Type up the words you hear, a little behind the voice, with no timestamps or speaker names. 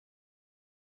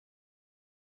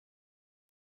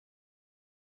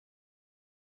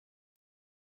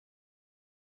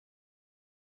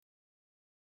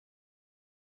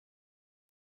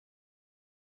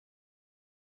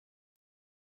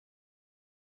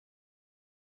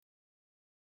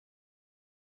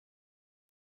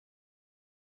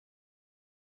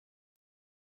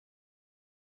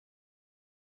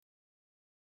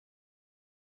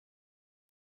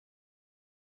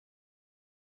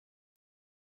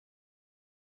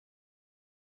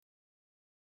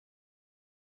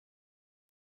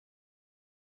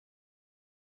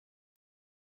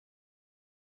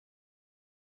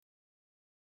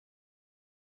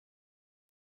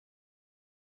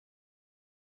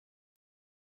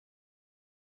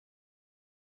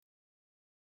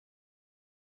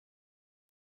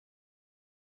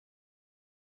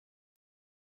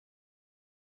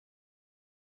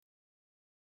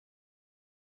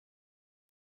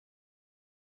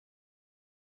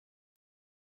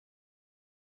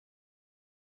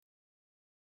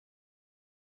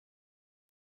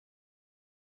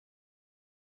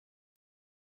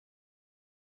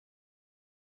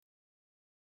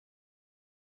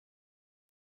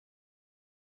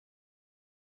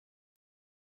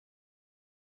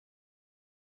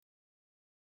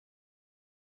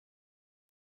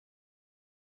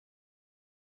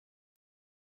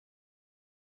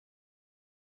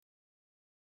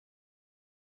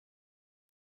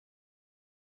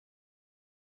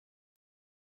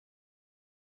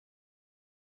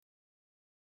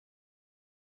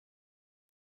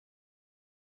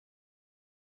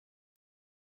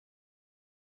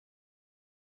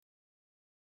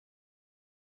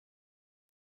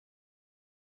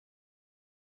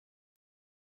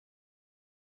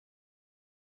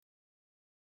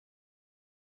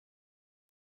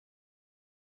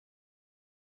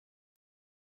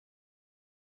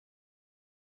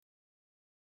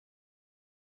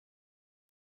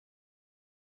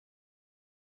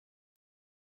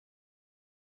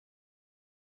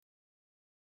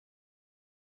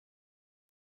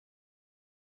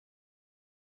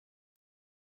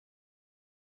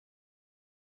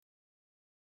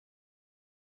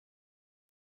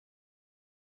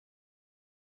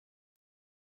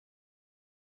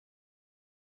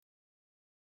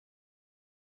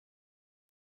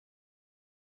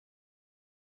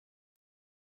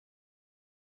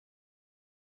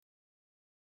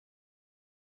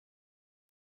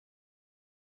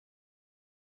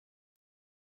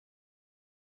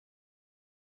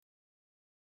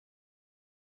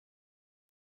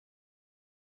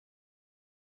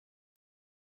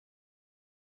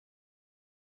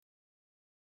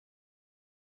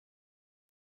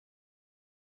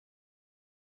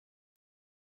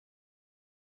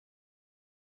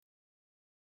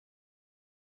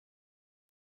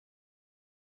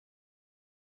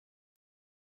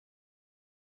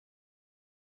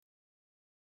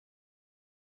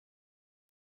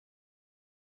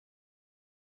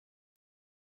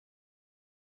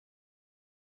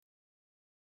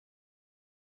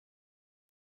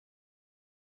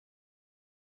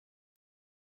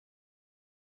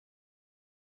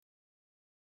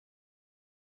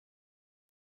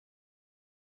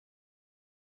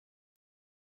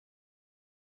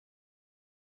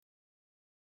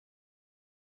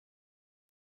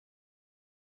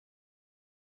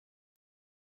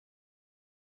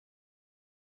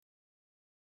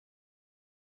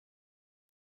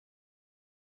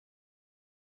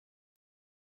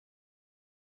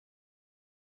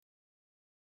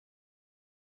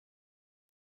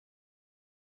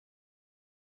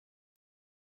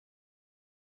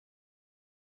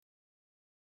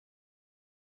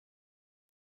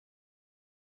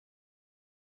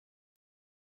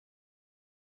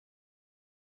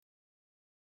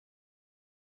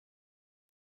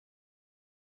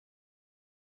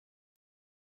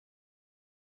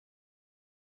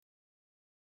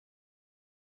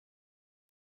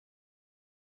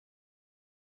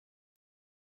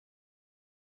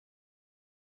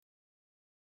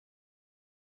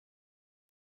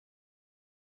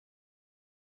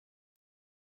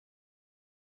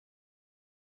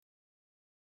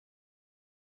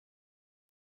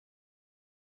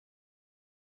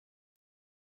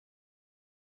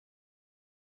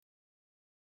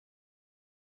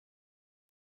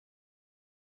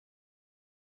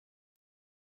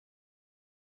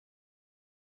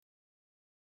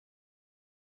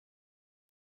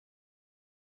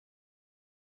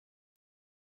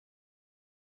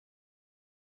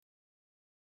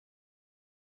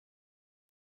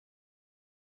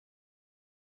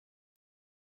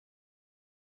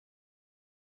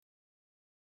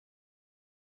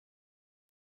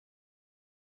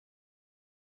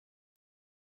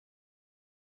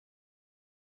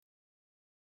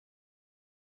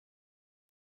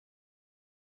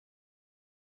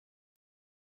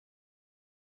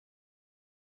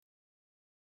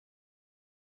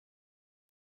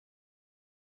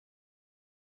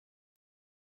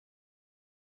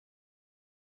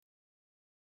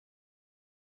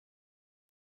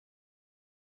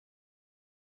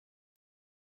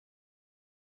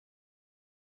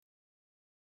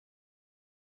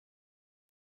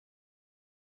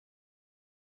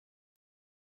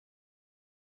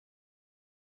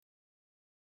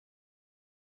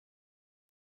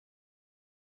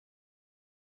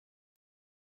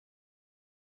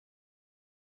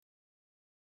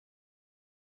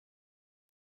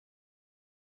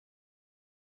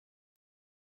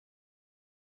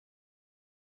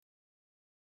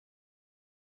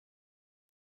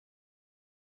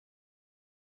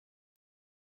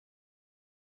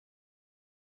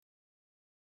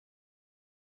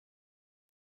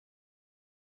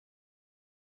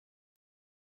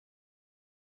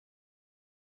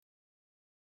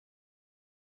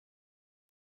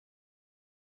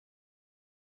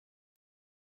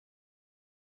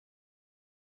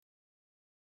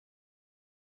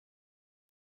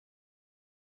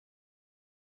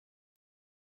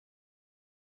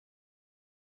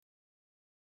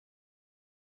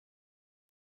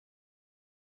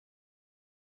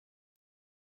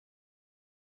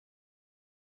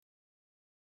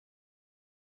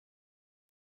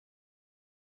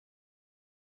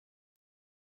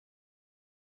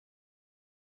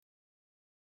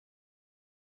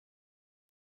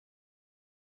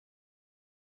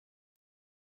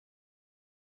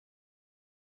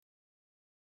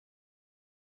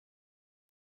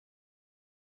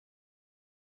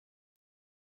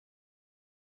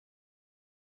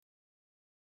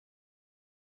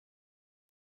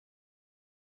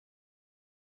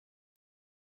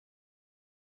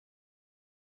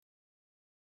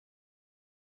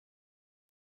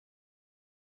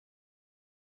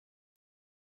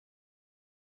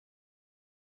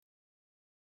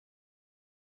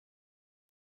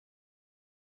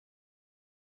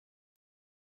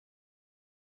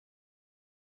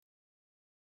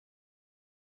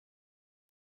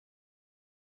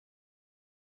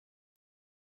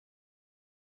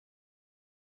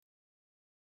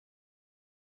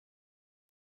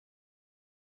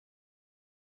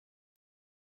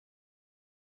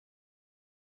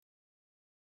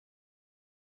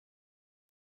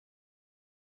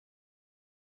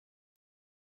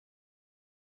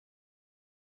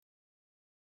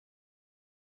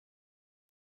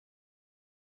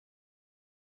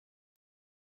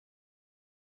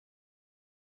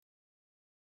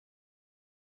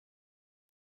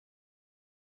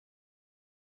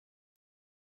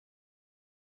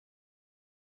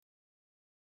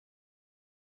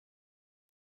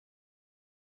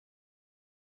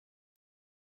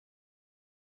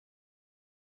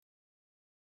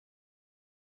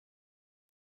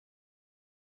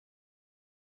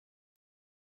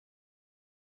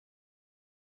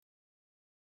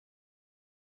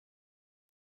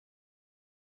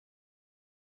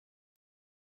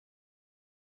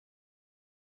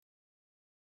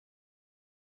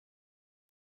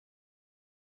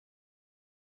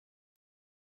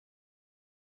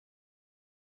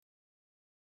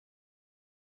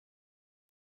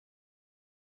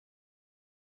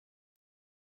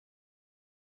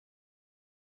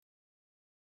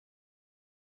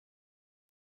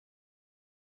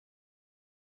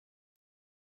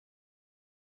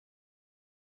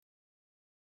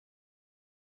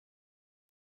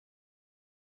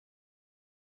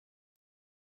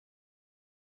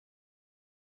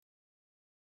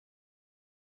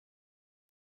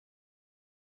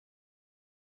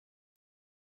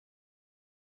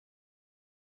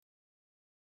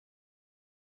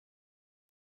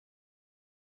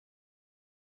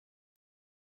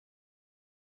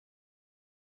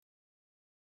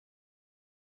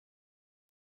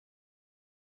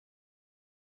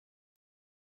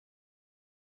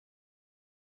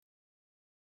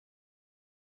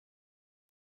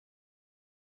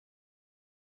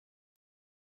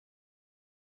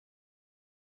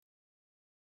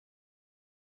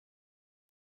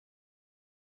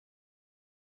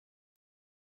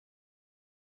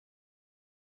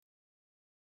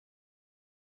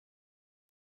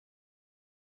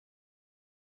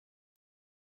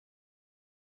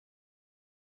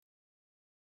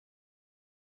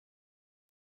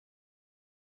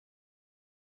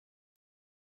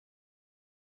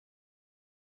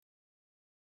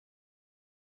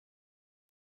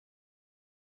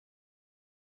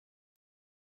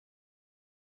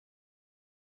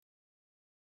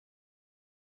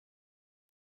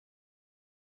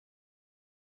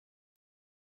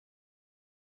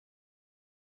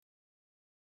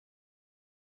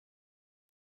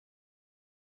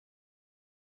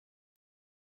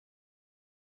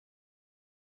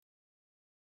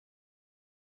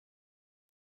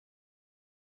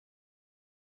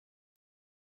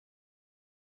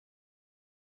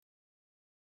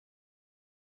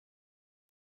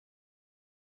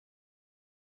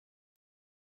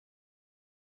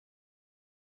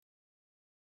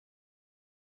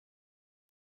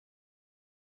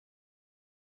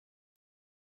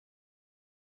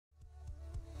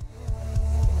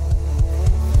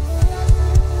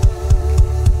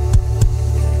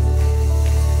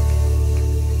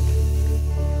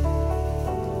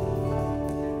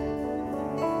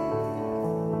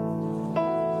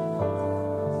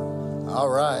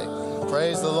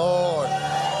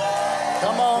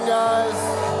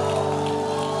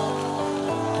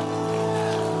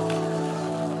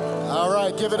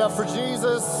right, give it up for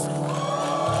Jesus.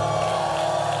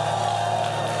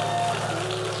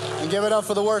 And give it up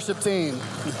for the worship team.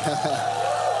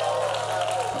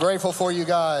 Grateful for you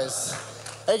guys.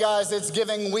 Hey guys, it's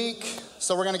Giving Week,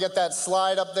 so we're gonna get that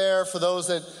slide up there for those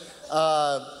that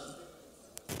are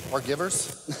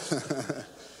givers.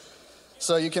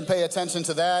 So you can pay attention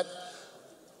to that.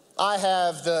 I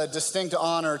have the distinct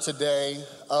honor today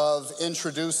of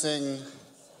introducing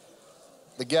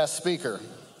the guest speaker.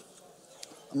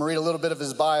 I'm gonna read a little bit of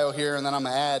his bio here and then I'm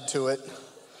gonna add to it.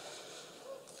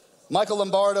 Michael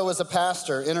Lombardo is a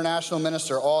pastor, international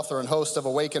minister, author, and host of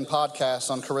Awaken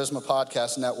podcasts on Charisma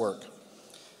Podcast Network.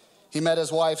 He met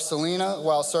his wife, Selena,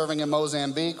 while serving in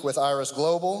Mozambique with Iris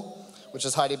Global, which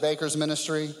is Heidi Baker's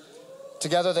ministry.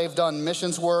 Together, they've done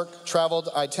missions work, traveled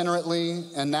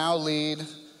itinerantly, and now lead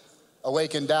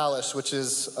Awaken Dallas, which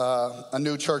is a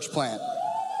new church plant.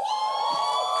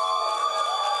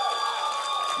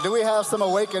 Do we have some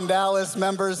Awaken Dallas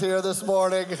members here this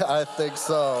morning? I think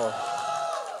so.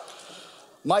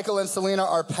 Michael and Selena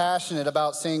are passionate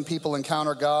about seeing people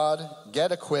encounter God,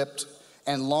 get equipped,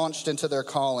 and launched into their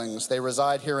callings. They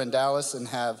reside here in Dallas and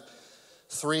have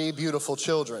 3 beautiful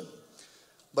children.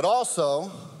 But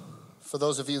also, for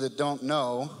those of you that don't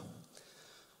know,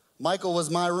 Michael was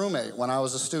my roommate when I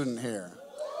was a student here.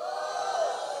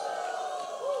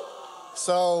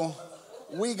 So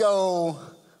we go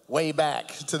way back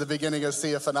to the beginning of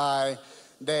CFNI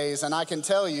days, and I can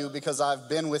tell you because I've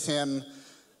been with him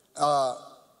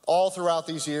all throughout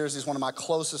these years. He's one of my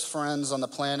closest friends on the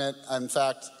planet. In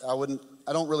fact, I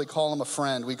don't really call him a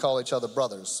friend. We call each other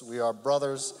brothers. We are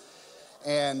brothers.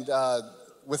 And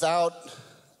without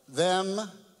them,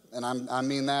 and I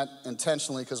mean that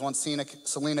intentionally, because once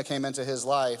Selena came into his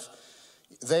life,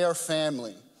 they are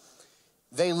family.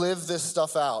 They live this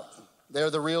stuff out. They're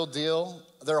the real deal.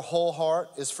 Their whole heart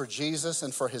is for Jesus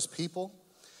and for his people.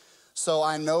 So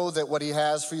I know that what he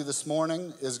has for you this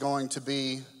morning is going to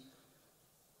be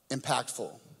impactful.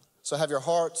 So have your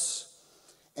hearts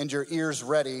and your ears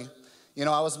ready. You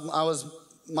know, I was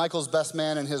Michael's best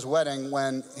man in his wedding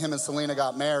when him and Selena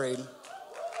got married.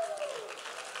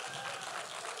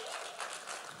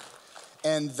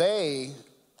 And they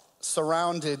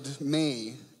surrounded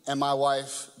me and my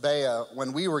wife, Bea,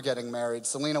 when we were getting married.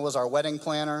 Selena was our wedding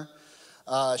planner.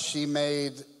 She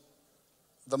made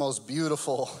the most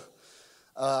beautiful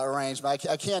arrangement.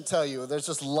 I can't tell you, there's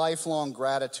just lifelong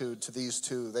gratitude to these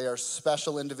two. They are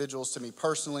special individuals to me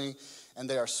personally, and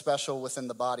they are special within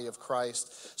the body of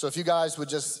Christ. So if you guys would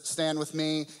just stand with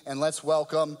me and let's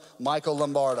welcome Michael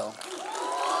Lombardo.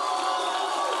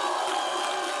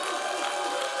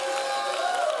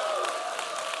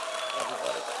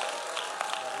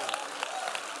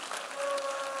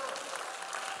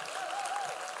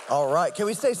 All right, can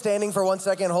we stay standing for 1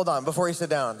 second? Hold on, before you sit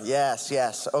down.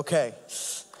 Yes, okay.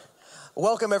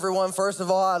 Welcome everyone. First of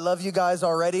all, I love you guys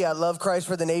already. I love Christ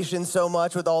for the Nation so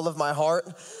much with all of my heart.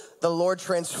 The Lord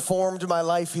transformed my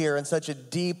life here in such a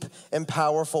deep and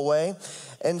powerful way.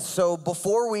 And so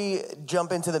before we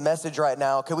jump into the message right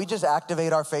now, can we just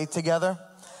activate our faith together?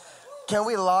 Can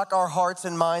we lock our hearts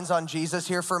and minds on Jesus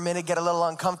here for a minute, get a little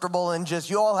uncomfortable, and just,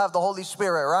 you all have the Holy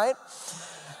Spirit, right?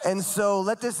 And so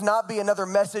let this not be another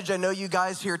message. I know you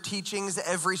guys hear teachings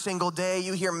every single day.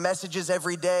 You hear messages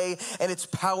every day, and it's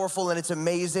powerful and it's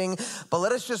amazing. But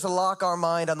let us just lock our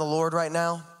mind on the Lord right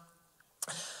now.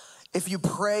 If you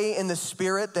pray in the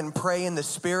Spirit, then pray in the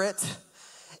Spirit.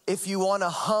 If you want to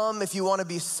hum, if you want to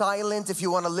be silent, if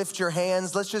you want to lift your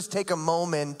hands, let's just take a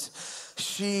moment.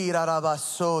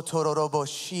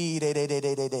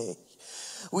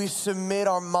 We submit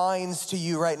our minds to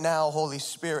you right now, Holy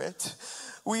Spirit.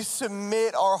 We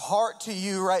submit our heart to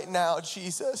you right now,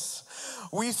 Jesus.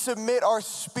 We submit our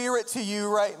spirit to you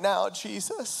right now,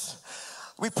 Jesus.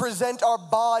 We present our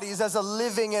bodies as a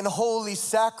living and holy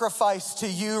sacrifice to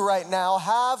you right now.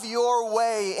 Have your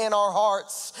way in our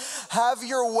hearts. Have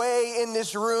your way in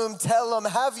this room. Tell them,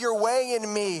 have your way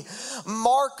in me.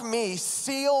 Mark me,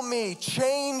 seal me,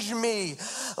 change me.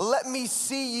 Let me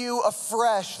see you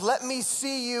afresh. Let me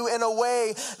see you in a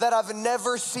way that I've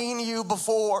never seen you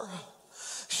before.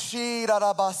 We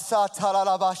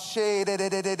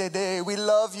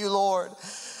love you, Lord.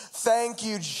 Thank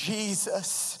you,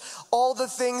 Jesus. All the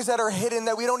things that are hidden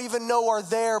that we don't even know are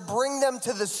there, bring them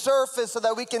to the surface so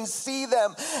that we can see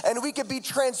them and we can be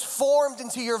transformed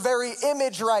into your very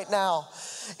image right now.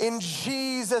 In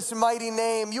Jesus' mighty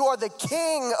name, you are the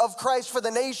King of Christ for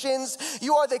the nations.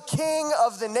 You are the King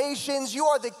of the nations. You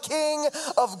are the King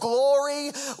of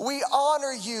glory. We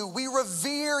honor you. We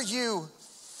revere you.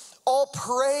 All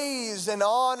praise and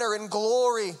honor and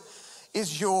glory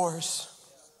is yours.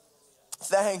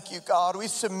 Thank you, God. We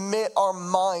submit our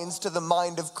minds to the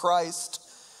mind of Christ.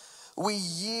 We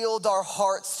yield our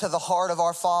hearts to the heart of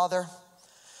our Father.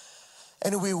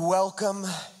 And we welcome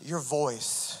your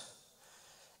voice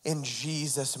in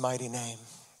Jesus' mighty name.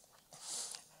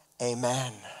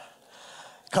 Amen.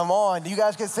 Come on, you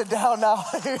guys can sit down now.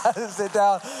 You guys can sit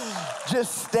down.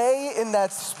 Just stay in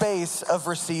that space of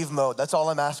receive mode. That's all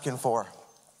I'm asking for.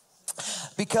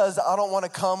 Because I don't want to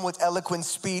come with eloquent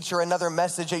speech or another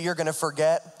message that you're going to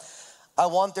forget. I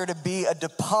want there to be a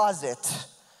deposit.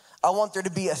 I want there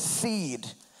to be a seed.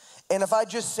 And if I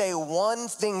just say one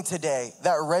thing today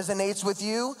that resonates with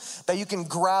you, that you can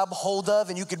grab hold of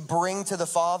and you can bring to the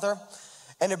Father,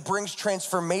 and it brings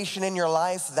transformation in your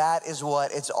life, that is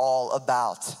what it's all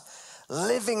about.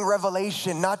 Living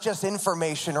revelation, not just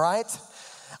information, right?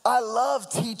 I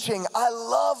love teaching. I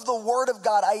love the Word of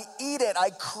God. I eat it. I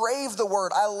crave the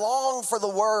Word. I long for the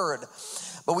Word.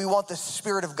 But we want the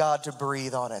Spirit of God to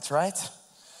breathe on it, right?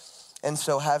 And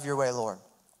so have your way, Lord.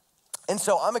 And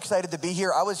so I'm excited to be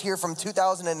here. I was here from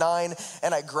 2009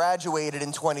 and I graduated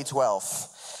in 2012.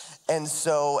 And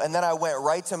then I went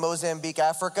right to Mozambique,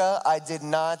 Africa. I think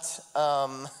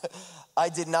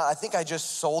I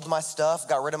just sold my stuff,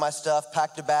 got rid of my stuff,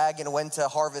 packed a bag, and went to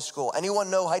Harvest School.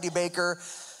 Anyone know Heidi Baker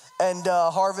and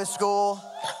Harvest School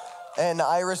and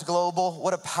Iris Global?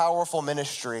 What a powerful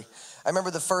ministry. I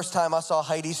remember the first time I saw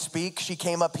Heidi speak, she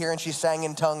came up here and she sang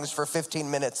in tongues for 15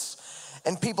 minutes.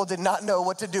 And people did not know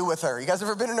what to do with her. You guys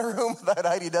ever been in a room that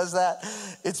Heidi does that?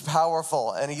 It's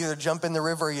powerful. And you either jump in the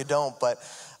river or you don't. But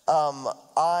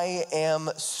I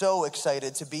am so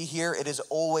excited to be here. It is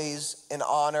always an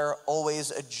honor,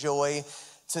 always a joy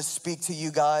to speak to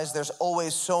you guys. There's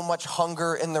always so much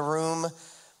hunger in the room.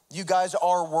 You guys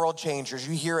are world changers.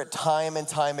 You hear it time and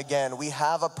time again. We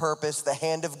have a purpose. The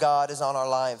hand of God is on our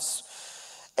lives.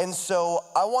 And so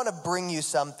I want to bring you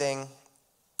something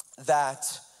that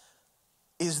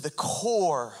is the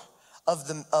core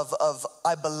of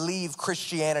I believe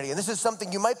Christianity. And this is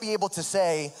something you might be able to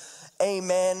say,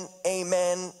 amen,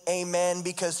 amen, amen,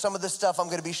 because some of the stuff I'm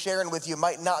going to be sharing with you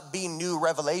might not be new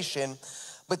revelation.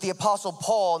 But the Apostle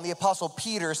Paul and the Apostle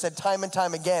Peter said time and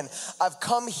time again, I've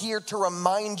come here to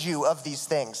remind you of these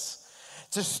things,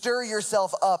 to stir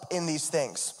yourself up in these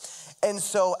things. And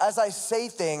so as I say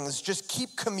things, just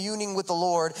keep communing with the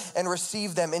Lord and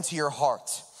receive them into your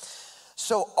heart.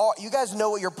 So you guys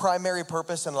know what your primary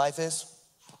purpose in life is?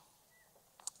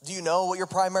 Do you know what your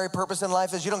primary purpose in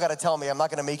life is? You don't got to tell me. I'm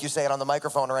not going to make you say it on the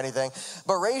microphone or anything.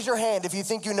 But raise your hand if you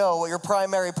think you know what your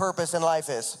primary purpose in life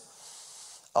is.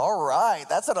 All right,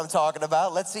 that's what I'm talking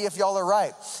about. Let's see if y'all are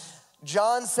right.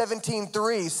 John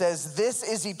 17:3 says, this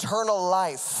is eternal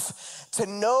life, to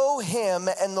know him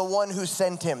and the one who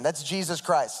sent him. That's Jesus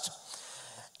Christ.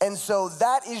 And so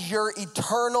that is your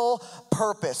eternal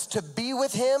purpose, to be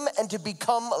with him and to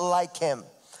become like him.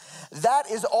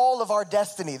 That is all of our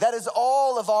destiny. That is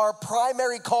all of our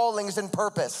primary callings and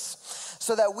purpose,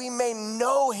 so that we may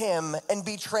know him and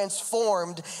be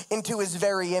transformed into his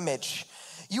very image.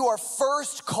 You are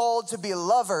first called to be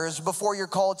lovers before you're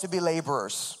called to be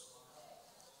laborers.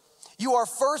 You are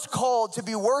first called to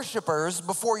be worshipers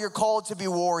before you're called to be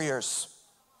warriors.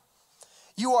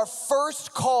 You are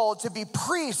first called to be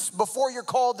priests before you're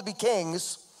called to be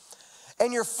kings.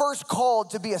 And you're first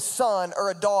called to be a son or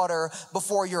a daughter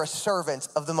before you're a servant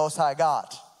of the Most High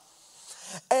God.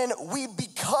 And we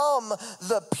become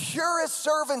the purest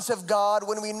servants of God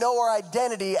when we know our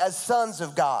identity as sons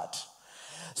of God.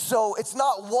 So it's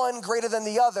not one greater than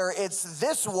the other. It's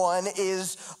this one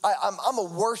is, I'm a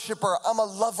worshiper. I'm a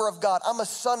lover of God. I'm a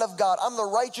son of God. I'm the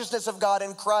righteousness of God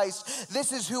in Christ.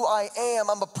 This is who I am.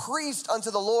 I'm a priest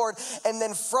unto the Lord. And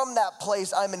then from that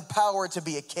place, I'm empowered to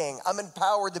be a king. I'm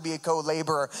empowered to be a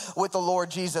co-laborer with the Lord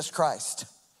Jesus Christ.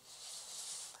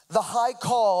 The high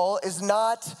call is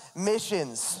not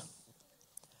missions.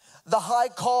 The high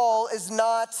call is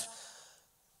not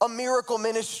a miracle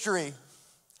ministry.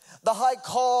 The high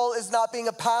call is not being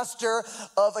a pastor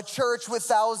of a church with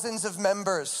thousands of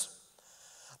members.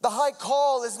 The high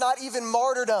call is not even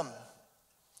martyrdom.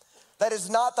 That is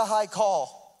not the high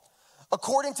call.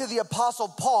 According to the Apostle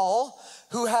Paul,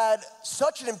 who had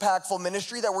such an impactful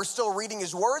ministry that we're still reading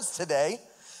his words today,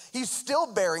 he's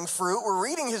still bearing fruit. We're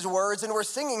reading his words and we're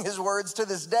singing his words to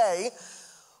this day.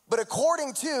 But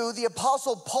according to the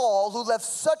Apostle Paul, who left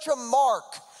such a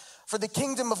mark for the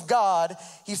kingdom of God,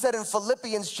 he said in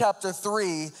Philippians chapter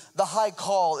 3, the high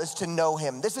call is to know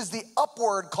him. This is the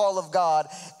upward call of God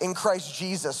in Christ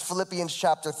Jesus, Philippians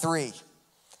chapter 3.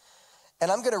 And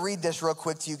I'm gonna read this real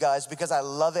quick to you guys because I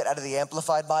love it out of the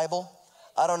Amplified Bible.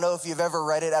 I don't know if you've ever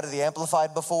read it out of the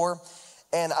Amplified before.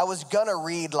 And I was gonna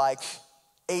read like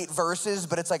 8 verses,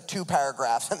 but it's like 2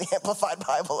 paragraphs in the Amplified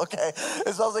Bible, okay?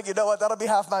 And so I was like, you know what, that'll be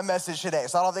half my message today.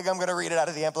 So I don't think I'm gonna read it out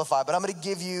of the Amplified, but I'm gonna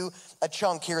give you a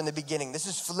chunk here in the beginning. This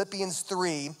is Philippians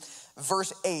 3,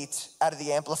 verse 8 out of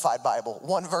the Amplified Bible.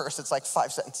 One verse, it's like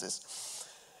 5 sentences.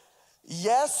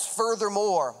 Yes,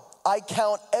 furthermore, I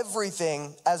count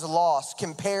everything as loss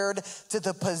compared to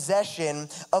the possession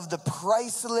of the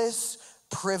priceless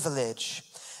privilege,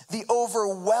 the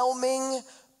overwhelming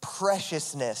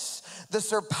preciousness, the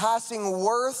surpassing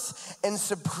worth and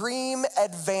supreme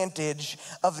advantage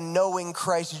of knowing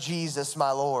Christ Jesus,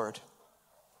 my Lord.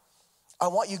 I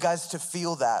want you guys to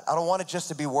feel that. I don't want it just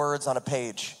to be words on a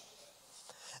page.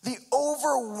 The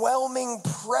overwhelming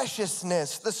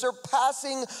preciousness, the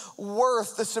surpassing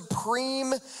worth, the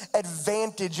supreme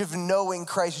advantage of knowing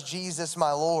Christ Jesus,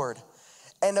 my Lord,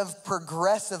 and of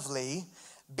progressively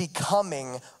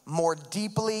becoming more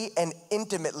deeply and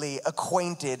intimately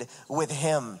acquainted with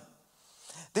him.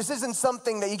 This isn't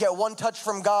something that you get one touch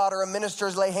from God or a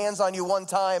minister's lay hands on you one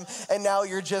time and now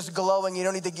you're just glowing. You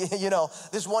don't need to get,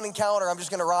 this one encounter, I'm just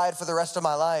gonna ride for the rest of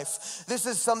my life. This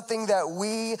is something that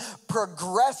we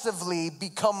progressively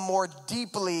become more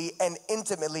deeply and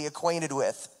intimately acquainted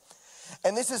with.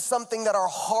 And this is something that our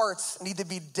hearts need to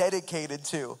be dedicated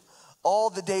to all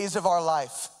the days of our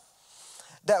life.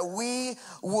 That we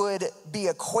would be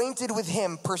acquainted with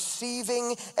him,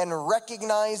 perceiving and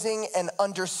recognizing and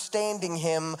understanding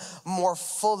him more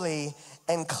fully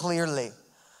and clearly.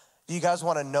 Do you guys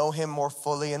want to know him more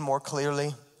fully and more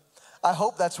clearly? I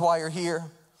hope that's why you're here.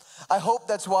 I hope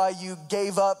that's why you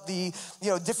gave up the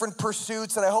different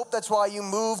pursuits, and I hope that's why you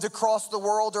moved across the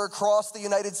world or across the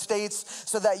United States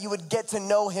so that you would get to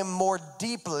know him more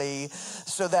deeply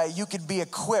so that you could be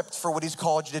equipped for what he's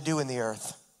called you to do in the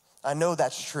earth. I know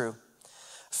that's true.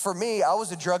 For me, I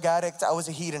was a drug addict. I was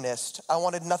a hedonist. I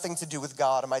wanted nothing to do with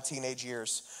God in my teenage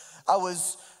years. I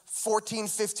was 14,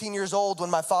 15 years old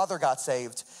when my father got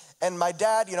saved. And my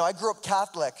dad, I grew up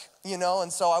Catholic,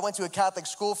 and so I went to a Catholic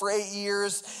school for 8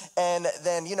 years. And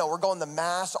then, we're going to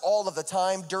mass all of the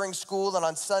time during school and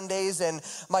on Sundays. And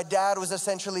my dad was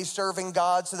essentially serving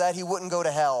God so that he wouldn't go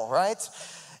to hell, right?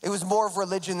 It was more of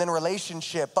religion than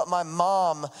relationship. But my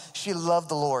mom, she loved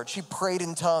the Lord. She prayed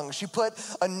in tongues. She put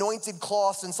anointed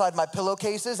cloths inside my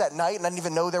pillowcases at night, and I didn't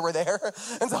even know they were there.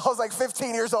 And so I was like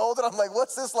 15 years old, and I'm like,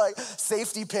 what's this like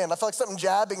safety pin? I feel like something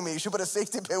jabbing me. She put a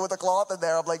safety pin with a cloth in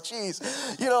there. I'm like, geez.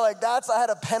 I had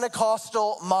a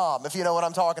Pentecostal mom, if you know what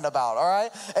I'm talking about, all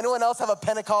right? Anyone else have a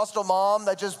Pentecostal mom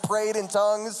that just prayed in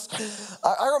tongues?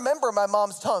 I remember my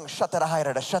mom's tongue,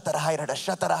 shut-da-da-hi-da-da, shut-da-da-hi-da-da,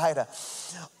 shut-da-da-hi-da,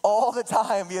 all the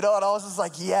time, and I was just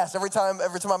like, yes, every time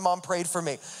my mom prayed for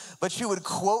me. But she would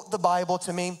quote the Bible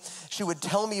to me. She would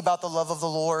tell me about the love of the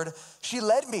Lord. She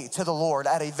led me to the Lord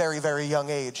at a very, very young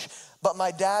age. But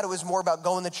my dad, it was more about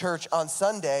going to church on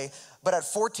Sunday. But at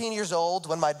 14 years old,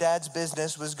 when my dad's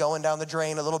business was going down the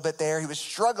drain a little bit there, he was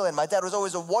struggling. My dad was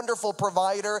always a wonderful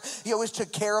provider. He always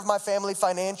took care of my family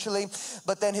financially.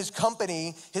 But then his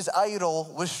company, his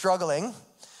idol, was struggling.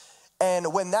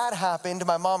 And when that happened,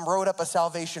 my mom wrote up a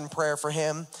salvation prayer for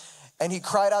him, and he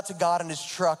cried out to God in his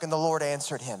truck, and the Lord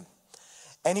answered him.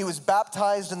 And he was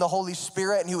baptized in the Holy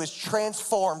Spirit, and he was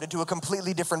transformed into a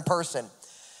completely different person.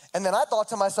 And then I thought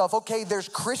to myself, okay, there's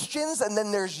Christians, and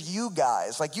then there's you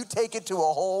guys. Like, you take it to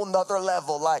a whole nother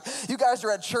level. Like, you guys are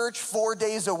at church 4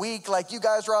 days a week. Like, you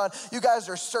guys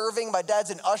are serving. My dad's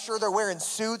an usher. They're wearing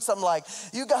suits. I'm like,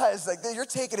 you guys, you're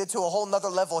taking it to a whole nother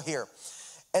level here.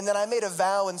 And then I made a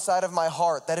vow inside of my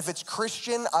heart that if it's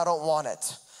Christian, I don't want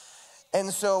it.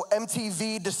 And so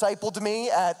MTV discipled me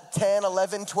at 10,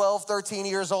 11, 12, 13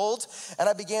 years old, and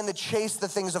I began to chase the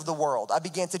things of the world. I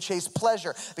began to chase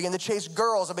pleasure, began to chase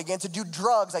girls, I began to do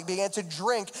drugs, I began to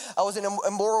drink. I was in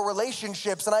immoral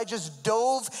relationships, and I just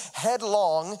dove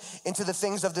headlong into the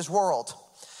things of this world.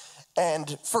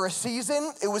 And for a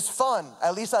season, it was fun.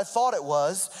 At least I thought it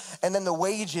was. And then the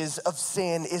wages of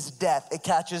sin is death. It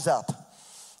catches up.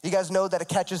 You guys know that it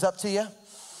catches up to you?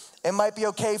 It might be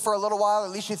okay for a little while, at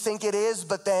least you think it is,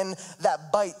 but then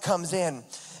that bite comes in.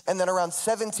 And then around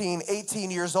 17,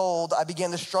 18 years old, I began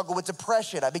to struggle with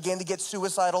depression. I began to get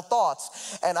suicidal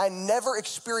thoughts. And I never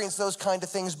experienced those kind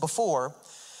of things before.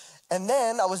 And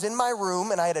then I was in my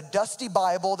room, and I had a dusty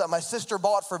Bible that my sister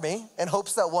bought for me in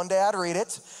hopes that one day I'd read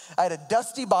it. I had a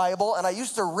dusty Bible, and I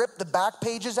used to rip the back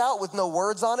pages out with no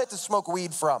words on it to smoke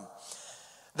weed from.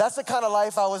 That's the kind of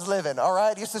life I was living, all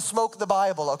right? I used to smoke the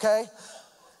Bible, okay?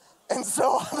 And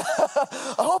so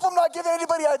I hope I'm not giving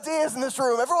anybody ideas in this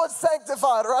room. Everyone's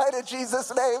sanctified, right, in Jesus'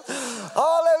 name.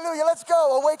 Hallelujah, let's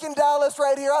go. Awaken Dallas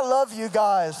right here. I love you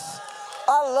guys.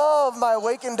 I love my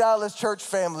Awaken Dallas church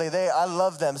family. I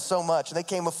love them so much. And they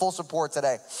came with full support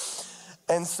today.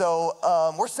 And so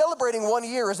we're celebrating 1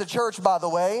 year as a church, by the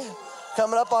way,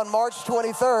 coming up on March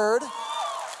 23rd.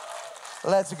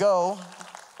 Let's go.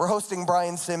 We're hosting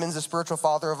Brian Simmons, a spiritual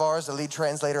father of ours, the lead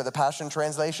translator of the Passion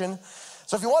Translation.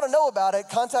 So if you want to know about it,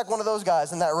 contact one of those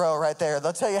guys in that row right there.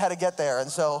 They'll tell you how to get there. And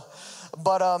so,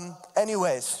 but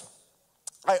anyways,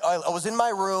 I was in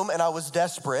my room and I was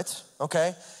desperate,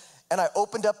 okay? And I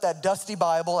opened up that dusty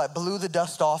Bible. I blew the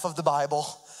dust off of the Bible.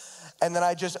 And then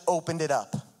I just opened it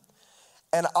up.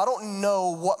 And I don't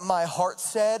know what my heart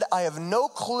said. I have no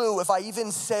clue if I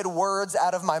even said words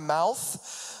out of my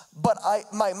mouth. But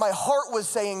my heart was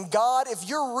saying, God, if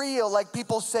you're real, like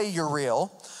people say you're real.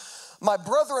 My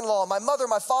brother-in-law, my mother,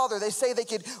 my father, they say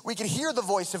we could hear the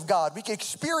voice of God. We could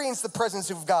experience the presence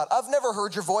of God. I've never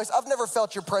heard your voice. I've never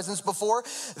felt your presence before.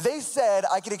 They said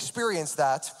I could experience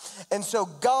that. And so,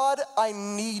 God, I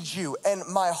need you. And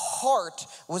my heart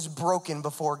was broken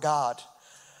before God.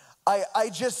 I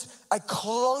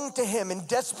clung to him in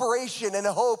desperation and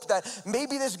hope that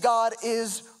maybe this God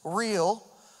is real.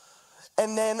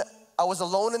 And then I was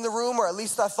alone in the room, or at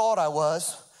least I thought I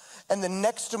was. And the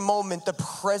next moment, the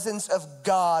presence of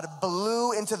God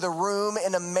blew into the room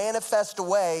in a manifest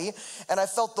way. And I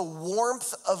felt the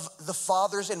warmth of the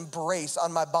Father's embrace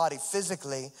on my body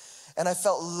physically. And I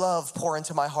felt love pour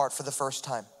into my heart for the first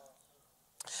time.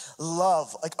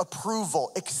 Love, like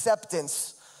approval,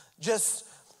 acceptance, just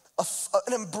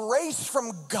an embrace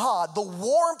from God, the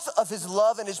warmth of his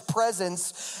love and his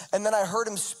presence. And then I heard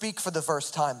him speak for the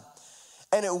first time.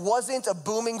 And it wasn't a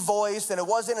booming voice, and it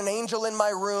wasn't an angel in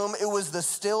my room. It was the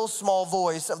still small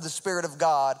voice of the Spirit of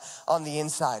God on the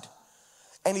inside.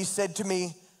 And he said to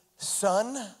me,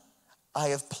 son, I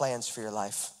have plans for your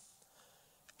life.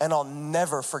 And I'll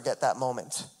never forget that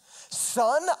moment.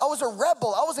 Son, I was a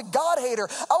rebel. I was a God hater.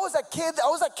 I was that kid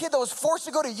that was forced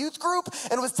to go to youth group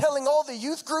and was telling all the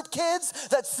youth group kids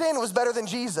that sin was better than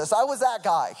Jesus. I was that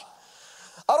guy.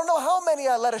 I don't know how many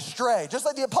I led astray. Just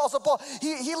like the Apostle Paul,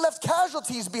 he left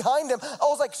casualties behind him. I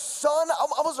was like, son,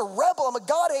 I was a rebel. I'm a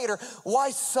God hater.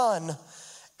 Why son?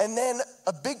 And then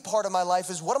a big part of my life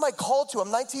is, what am I called to?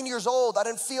 I'm 19 years old. I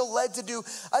didn't feel led to do.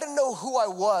 I didn't know who I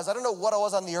was. I didn't know what I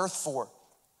was on the earth for.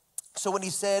 So when he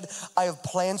said, I have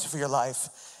plans for your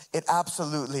life, it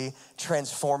absolutely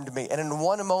transformed me. And in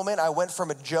one moment, I went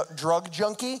from a drug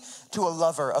junkie to a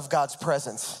lover of God's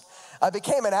presence. I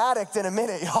became an addict in a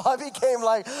minute, y'all. I became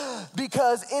like,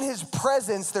 because in his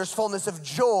presence, there's fullness of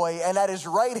joy, and at his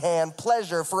right hand,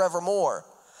 pleasure forevermore.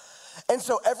 And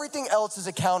so everything else is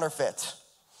a counterfeit.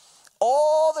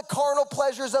 All the carnal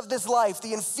pleasures of this life,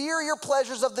 the inferior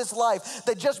pleasures of this life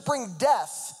that just bring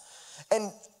death.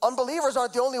 And unbelievers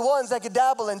aren't the only ones that could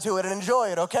dabble into it and enjoy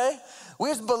it, okay? We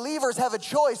as believers have a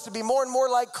choice to be more and more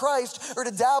like Christ or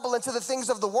to dabble into the things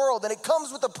of the world. And it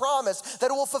comes with a promise that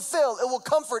it will fulfill, it will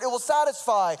comfort, it will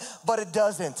satisfy, but it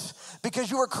doesn't. Because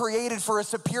you were created for a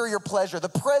superior pleasure. The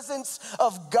presence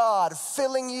of God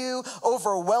filling you,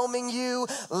 overwhelming you,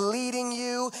 leading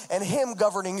you, and him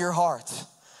governing your heart.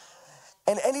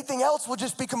 And anything else will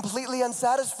just be completely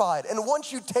unsatisfied. And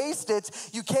once you taste it,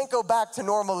 you can't go back to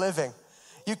normal living.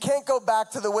 You can't go back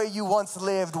to the way you once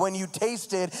lived when you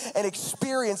tasted and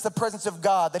experienced the presence of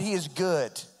God, that he is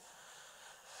good.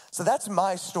 So that's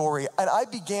my story. And I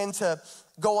began to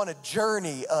go on a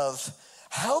journey of,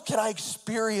 how can I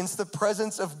experience the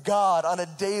presence of God on a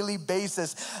daily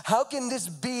basis? How can this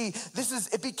be?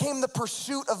 It became the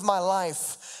pursuit of my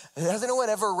life. Has anyone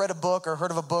ever read a book or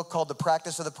heard of a book called The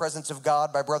Practice of the Presence of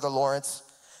God by Brother Lawrence?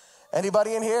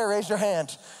 Anybody in here? Raise your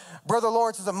hand. Brother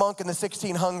Lawrence is a monk in the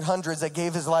 1600s that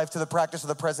gave his life to the practice of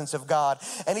the presence of God.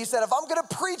 And he said, if I'm gonna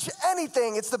preach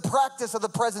anything, it's the practice of the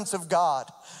presence of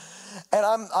God. And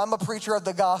I'm a preacher of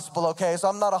the gospel, okay? So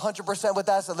I'm not 100% with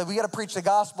that. So we gotta preach the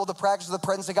gospel, the practice of the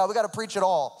presence of God. We gotta preach it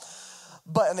all.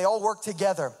 And they all work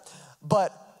together.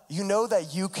 But you know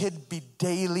that you could be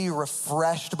daily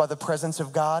refreshed by the presence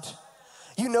of God?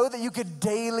 You know that you could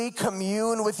daily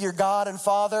commune with your God and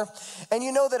Father? And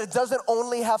you know that it doesn't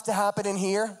only have to happen in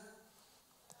here?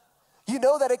 You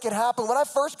know that it can happen. When I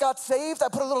first got saved, I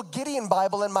put a little Gideon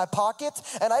Bible in my pocket,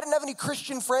 and I didn't have any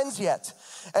Christian friends yet.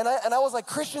 And I was like,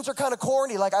 Christians are kind of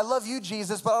corny. Like, I love you,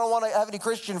 Jesus, but I don't want to have any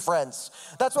Christian friends.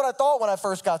 That's what I thought when I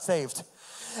first got saved.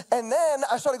 And then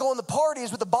I started going to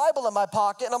parties with the Bible in my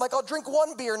pocket, and I'm like, I'll drink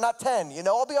 1 beer, not 10,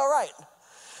 I'll be all right.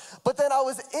 But then I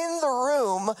was in the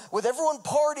room with everyone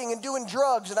partying and doing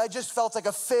drugs, and I just felt like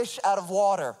a fish out of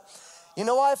water. You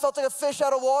know why I felt like a fish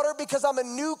out of water? Because I'm a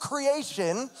new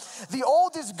creation. The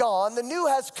old is gone, the new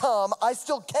has come. I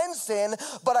still can sin,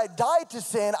 but I died to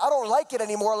sin. I don't like it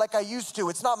anymore like I used to.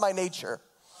 It's not my nature.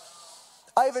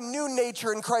 I have a new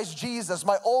nature in Christ Jesus.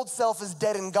 My old self is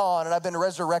dead and gone, and I've been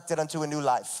resurrected unto a new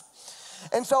life.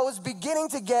 And so I was beginning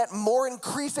to get more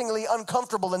increasingly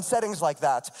uncomfortable in settings like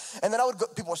that. And then I would go,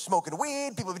 people were smoking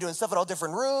weed, people would be doing stuff in all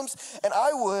different rooms, and I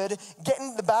would get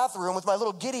in the bathroom with my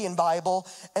little Gideon Bible,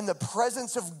 and the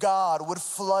presence of God would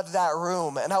flood that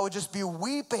room, and I would just be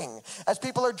weeping as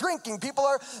people are drinking, people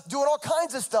are doing all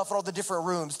kinds of stuff in all the different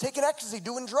rooms, taking ecstasy,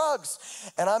 doing drugs,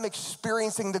 and I'm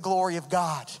experiencing the glory of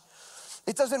God.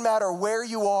 It doesn't matter where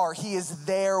you are, He is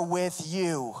there with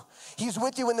you. He's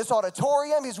with you in this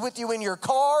auditorium. He's with you in your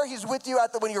car. He's with you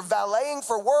when you're valeting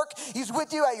for work. He's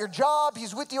with you at your job.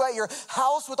 He's with you at your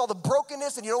house with all the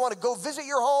brokenness and you don't want to go visit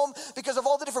your home because of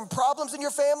all the different problems in your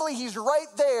family. He's right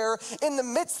there in the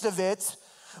midst of it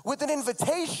with an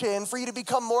invitation for you to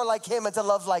become more like Him and to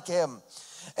love like Him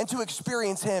and to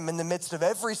experience Him in the midst of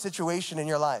every situation in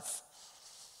your life.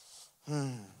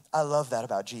 I love that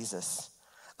about Jesus.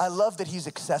 I love that He's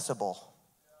accessible.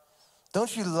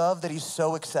 Don't you love that He's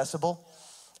so accessible?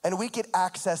 And we can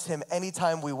access Him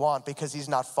anytime we want because He's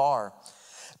not far.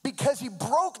 Because He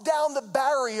broke down the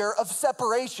barrier of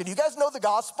separation. You guys know the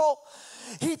gospel?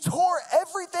 He tore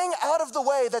everything out of the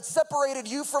way that separated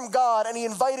you from God, and He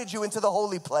invited you into the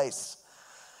holy place.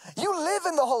 You live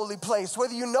in the holy place,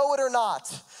 whether you know it or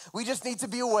not. We just need to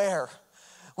be aware.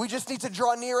 We just need to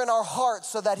draw near in our hearts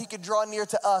so that He could draw near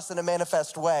to us in a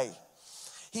manifest way.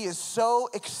 He is so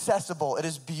accessible. It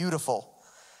is beautiful.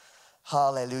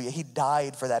 Hallelujah. He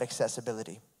died for that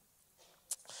accessibility.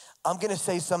 I'm going to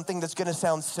say something that's going to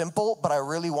sound simple, but I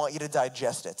really want you to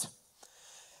digest it.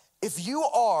 If you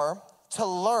are to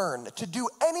learn to do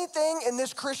anything in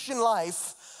this Christian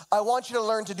life, I want you to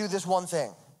learn to do this one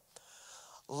thing.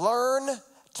 Learn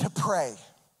to pray.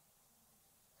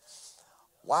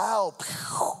 Wow,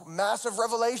 massive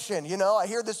revelation. You know, I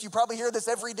hear this, you probably hear this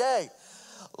every day.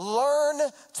 Learn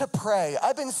to pray.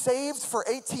 I've been saved for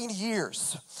 18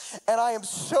 years, and I am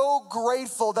so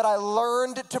grateful that I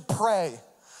learned to pray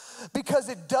because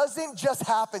it doesn't just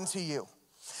happen to you.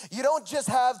 You don't just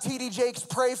have TD Jakes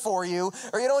pray for you,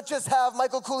 or you don't just have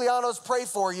Michael Koulianos pray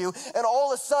for you, and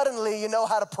all of a suddenly you know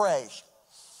how to pray.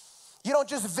 You don't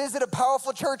just visit a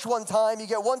powerful church one time, you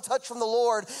get one touch from the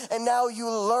Lord, and now you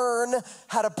learn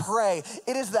how to pray.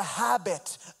 It is the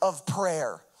habit of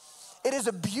prayer. It is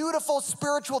a beautiful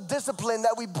spiritual discipline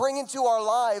that we bring into our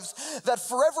lives that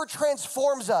forever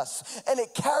transforms us, and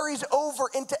it carries over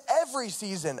into every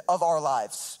season of our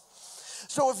lives.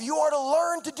 So if you are to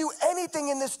learn to do anything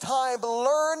in this time,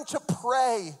 learn to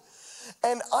pray.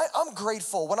 And I'm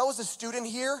grateful. When I was a student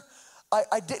here,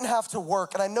 I didn't have to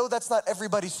work, and I know that's not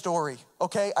everybody's story,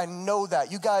 okay? I know that.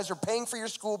 You guys are paying for your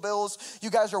school bills. You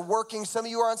guys are working. Some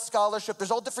of you are on scholarship. There's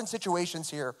all different situations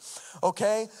here,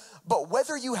 okay? But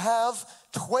whether you have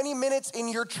 20 minutes in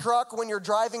your truck when you're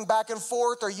driving back and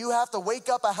forth, or you have to wake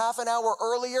up a half an hour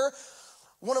earlier,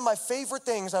 one of my favorite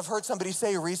things I've heard somebody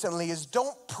say recently is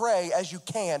don't pray as you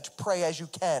can't, pray as you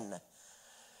can.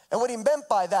 And what he meant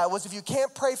by that was if you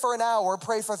can't pray for an hour,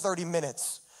 pray for 30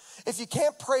 minutes. If you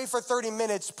can't pray for 30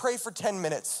 minutes, pray for 10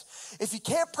 minutes. If you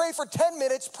can't pray for 10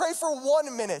 minutes, pray for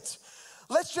 1 minute.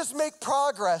 Let's just make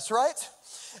progress, right?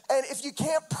 And if you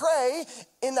can't pray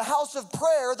in the house of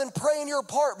prayer, then pray in your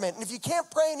apartment. And if you can't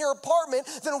pray in your apartment,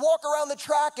 then walk around the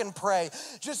track and pray.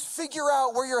 Just figure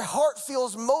out where your heart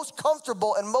feels most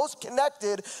comfortable and most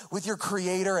connected with your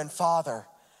Creator and Father.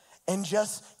 And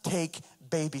just take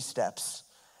baby steps.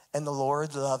 And the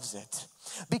Lord loves it.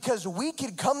 Because we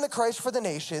could come to Christ for the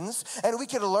nations, and we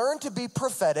could learn to be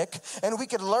prophetic, and we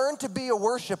could learn to be a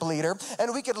worship leader,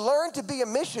 and we could learn to be a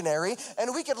missionary,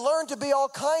 and we could learn to be all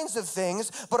kinds of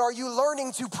things, but are you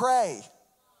learning to pray?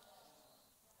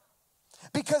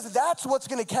 Because that's what's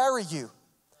gonna carry you.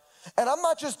 And I'm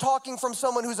not just talking from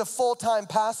someone who's a full-time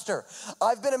pastor.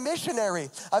 I've been a missionary.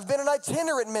 I've been an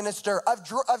itinerant minister.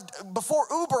 Before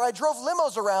Uber, I drove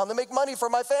limos around to make money for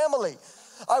my family.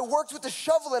 I worked with a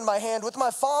shovel in my hand with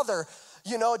my father,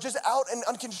 you know, just out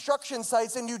on construction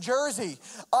sites in New Jersey.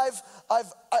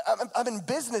 I'm in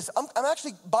business. I'm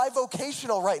actually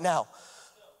bivocational right now.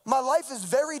 My life is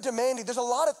very demanding. There's a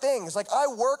lot of things. Like I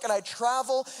work and I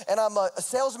travel, and I'm a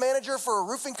sales manager for a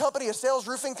roofing company, a sales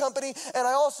roofing company, and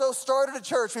I also started a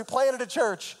church. We planted a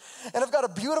church, and I've got a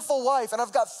beautiful wife, and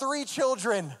I've got 3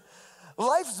 children.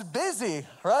 Life's busy,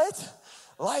 right?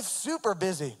 Life's super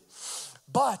busy.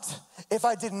 But if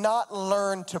I did not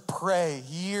learn to pray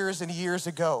years and years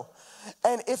ago,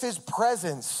 And if his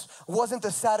presence wasn't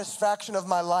the satisfaction of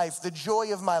my life, the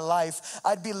joy of my life,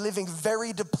 I'd be living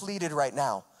very depleted right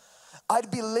now.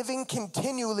 I'd be living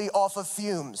continually off of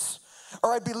fumes,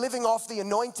 or I'd be living off the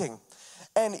anointing.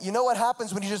 And you know what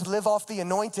happens when you just live off the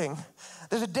anointing?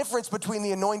 There's a difference between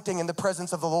the anointing and the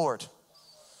presence of the Lord.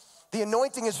 The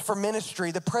anointing is for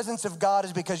ministry. The presence of God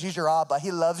is because he's your Abba.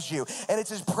 He loves you. And it's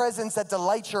his presence that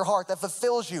delights your heart, that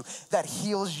fulfills you, that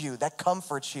heals you, that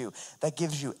comforts you, that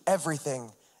gives you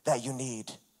everything that you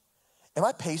need. Am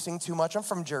I pacing too much? I'm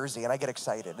from Jersey and I get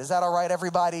excited. Is that all right,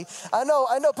 everybody? I know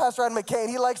Pastor Adam McCain,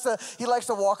 he likes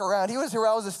to walk around. He was here when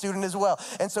I was a student as well.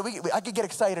 And so I could get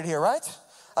excited here, right?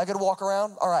 I could walk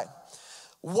around, all right.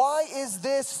 Why is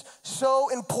this so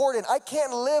important? I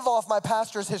can't live off my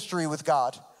pastor's history with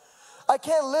God. I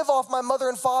can't live off my mother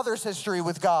and father's history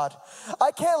with God.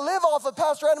 I can't live off of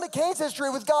Pastor Adam McCain's history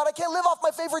with God. I can't live off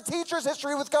my favorite teacher's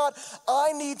history with God.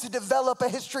 I need to develop a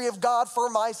history of God for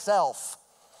myself.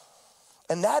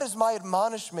 And that is my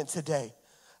admonishment today.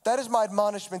 That is my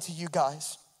admonishment to you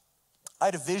guys. I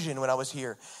had a vision when I was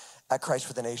here at Christ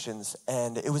for the Nations,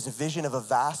 and it was a vision of a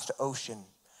vast ocean,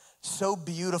 so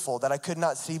beautiful that I could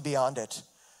not see beyond it.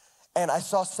 And I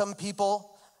saw some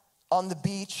people on the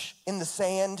beach in the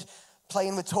sand,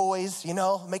 playing with toys,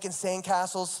 making sand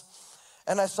castles.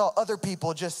 And I saw other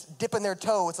people just dipping their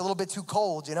toe. It's a little bit too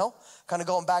cold, kind of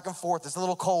going back and forth. It's a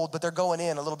little cold, but they're going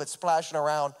in a little bit, splashing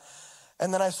around.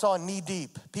 And then I saw knee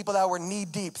deep, people that were knee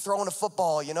deep, throwing a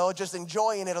football, just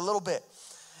enjoying it a little bit.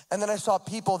 And then I saw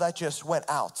people that just went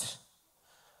out.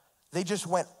 They just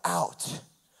went out.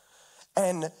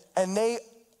 And they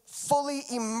fully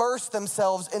immersed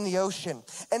themselves in the ocean.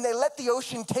 And they let the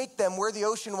ocean take them where the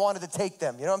ocean wanted to take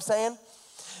them. You know what I'm saying?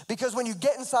 Because when you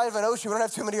get inside of an ocean, we don't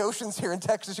have too many oceans here in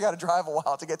Texas. You got to drive a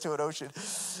while to get to an ocean.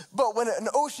 But when an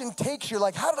ocean takes you,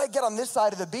 like, how did I get on this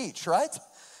side of the beach, right?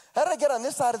 How did I get on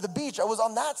this side of the beach? I was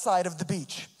on that side of the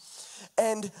beach.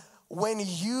 And when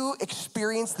you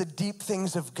experience the deep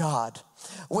things of God,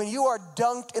 when you are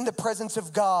dunked in the presence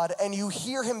of God and you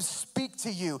hear him speak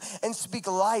to you and speak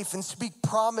life and speak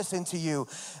promise into you,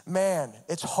 man,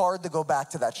 it's hard to go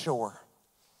back to that shore.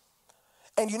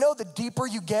 And the deeper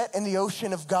you get in the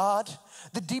ocean of God,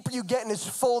 the deeper you get in his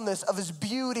fullness, of his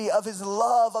beauty, of his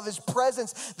love, of his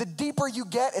presence, the deeper you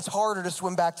get, it's harder to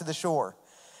swim back to the shore.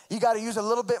 You got to use a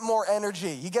little bit more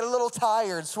energy. You get a little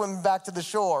tired swimming back to the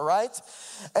shore, right?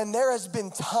 And there has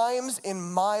been times in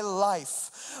my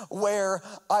life where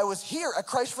I was here at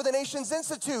Christ for the Nations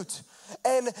Institute,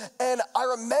 and I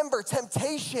remember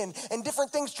temptation and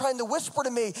different things trying to whisper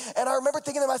to me, and I remember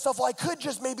thinking to myself, well, I could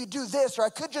just maybe do this, or I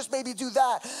could just maybe do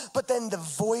that, but then the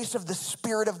voice of the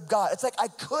Spirit of God, it's like I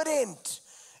couldn't.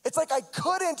 It's like I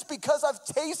couldn't, because I've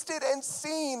tasted and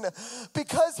seen,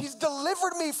 because he's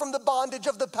delivered me from the bondage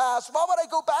of the past. Why would I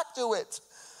go back to it?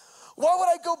 Why would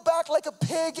I go back like a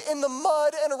pig in the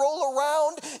mud and roll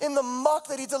around in the muck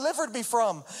that he delivered me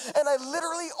from? And I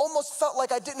literally almost felt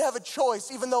like I didn't have a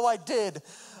choice, even though I did.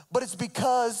 But it's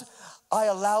because I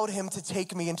allowed him to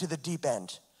take me into the deep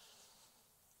end.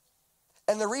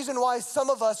 And the reason why some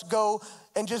of us go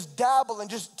and just dabble and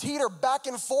just teeter back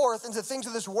and forth into things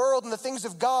of this world and the things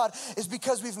of God is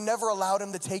because we've never allowed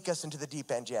him to take us into the deep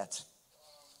end yet.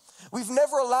 We've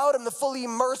never allowed him to fully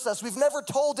immerse us. We've never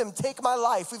told him, take my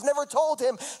life. We've never told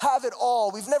him, have it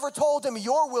all. We've never told him,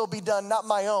 your will be done, not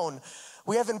my own.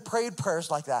 We haven't prayed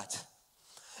prayers like that.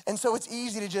 And so it's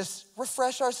easy to just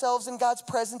refresh ourselves in God's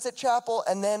presence at chapel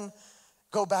and then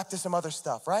go back to some other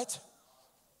stuff, right?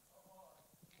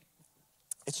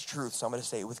 It's truth, so I'm going to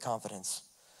say it with confidence.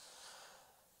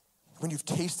 When you've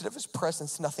tasted of his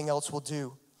presence, nothing else will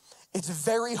do. It's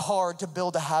very hard to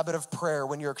build a habit of prayer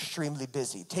when you're extremely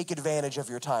busy. Take advantage of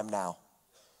your time now.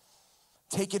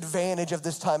 Take advantage of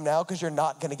this time now, because you're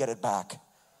not going to get it back.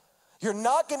 You're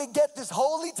not going to get this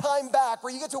holy time back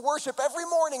where you get to worship every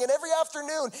morning and every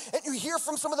afternoon, and you hear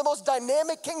from some of the most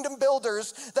dynamic kingdom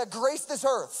builders that grace this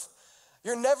earth.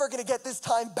 You're never going to get this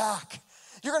time back.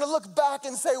 You're gonna look back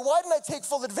and say, why didn't I take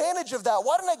full advantage of that?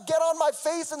 Why didn't I get on my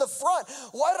face in the front?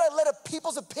 Why did I let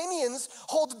people's opinions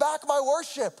hold back my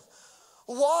worship?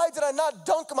 Why did I not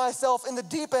dunk myself in the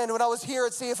deep end when I was here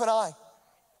at CFNI?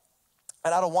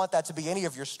 And I don't want that to be any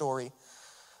of your story,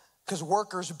 because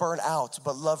workers burn out,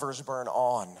 but lovers burn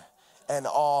on and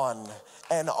on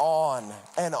and on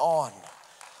and on.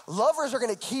 Lovers are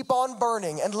gonna keep on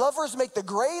burning, and lovers make the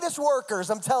greatest workers,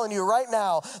 I'm telling you right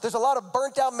now. There's a lot of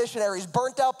burnt out missionaries,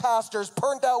 burnt out pastors,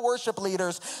 burnt out worship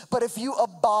leaders, but if you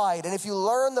abide and if you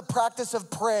learn the practice of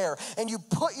prayer and you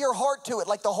put your heart to it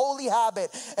like the holy habit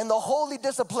and the holy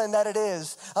discipline that it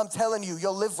is, I'm telling you,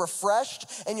 you'll live refreshed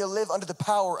and you'll live under the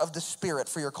power of the Spirit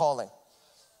for your calling.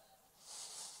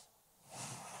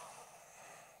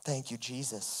 Thank you,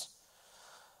 Jesus.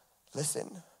 Listen,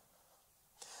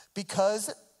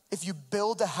 because if you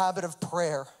build a habit of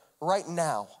prayer right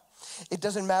now, it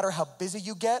doesn't matter how busy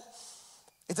you get.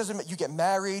 It doesn't, you get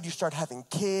married, you start having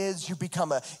kids, you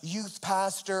become a youth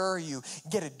pastor, you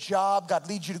get a job, God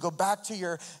leads you to go back to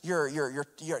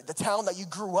the town that you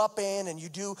grew up in, and you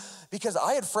do, because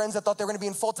I had friends that thought they were gonna be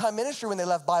in full-time ministry when they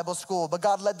left Bible school, but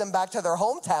God led them back to their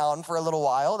hometown for a little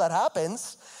while. That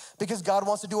happens because God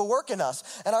wants to do a work in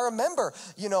us. And I remember,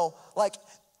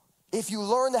 if you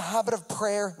learn the habit of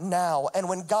prayer now, and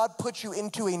when God puts you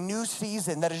into a new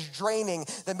season that is draining,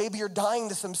 that maybe you're dying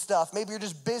to some stuff, maybe you're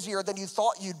just busier than you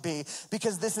thought you'd be,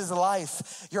 because this is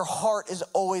life, your heart is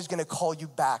always gonna call you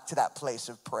back to that place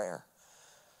of prayer.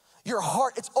 Your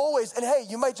heart, it's always, and hey,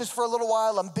 you might just for a little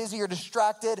while, I'm busy or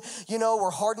distracted, we're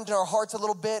hardened in our hearts a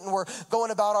little bit and we're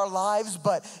going about our lives,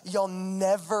 but you'll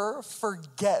never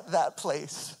forget that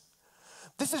place.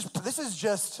 This is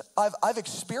just, I've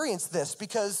experienced this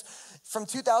because from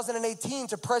 2018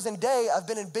 to present day, I've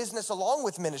been in business along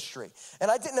with ministry.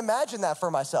 And I didn't imagine that for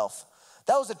myself.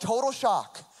 That was a total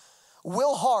shock.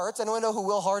 Will Hart, anyone know who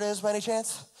Will Hart is by any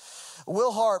chance?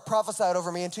 Will Hart prophesied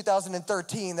over me in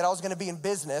 2013 that I was gonna be in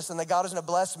business and that God was gonna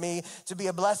bless me to be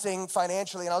a blessing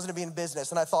financially, and I was gonna be in business.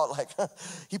 And I thought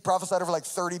he prophesied over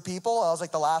 30 people. I was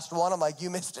the last one. I'm like, you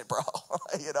missed it, bro.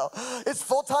 It's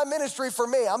full-time ministry for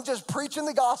me. I'm just preaching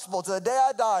the gospel to the day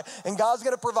I die, and God's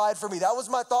gonna provide for me. That was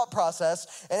my thought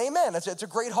process. And amen, it's a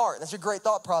great heart. That's a great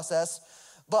thought process.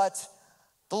 But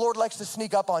the Lord likes to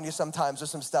sneak up on you sometimes with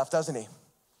some stuff, doesn't he?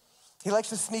 He likes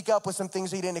to sneak up with some things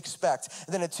he didn't expect.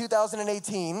 And then in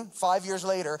 2018, 5 years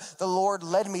later, the Lord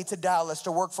led me to Dallas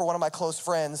to work for one of my close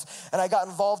friends. And I got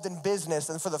involved in business.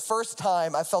 And for the first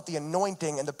time, I felt the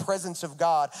anointing and the presence of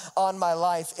God on my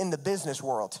life in the business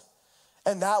world.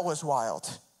 And that was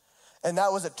wild. And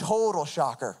that was a total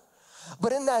shocker.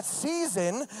 But in that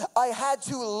season, I had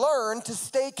to learn to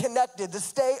stay connected, to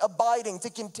stay abiding, to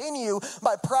continue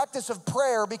my practice of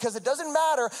prayer, because it doesn't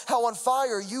matter how on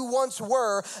fire you once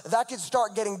were, that could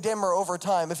start getting dimmer over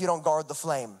time if you don't guard the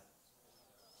flame.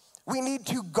 We need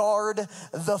to guard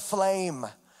the flame.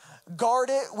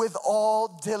 Guard it with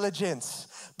all diligence,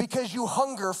 because you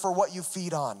hunger for what you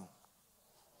feed on.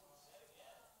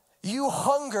 You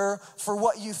hunger for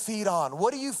what you feed on.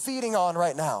 What are you feeding on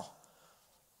right now?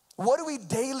 What are we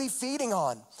daily feeding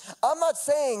on? I'm not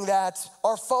saying that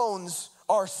our phones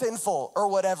are sinful or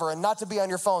whatever, and not to be on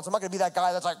your phones. I'm not gonna be that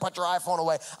guy that's put your iPhone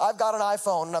away. I've got an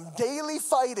iPhone, and I'm daily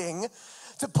fighting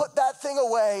to put that thing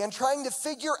away and trying to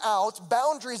figure out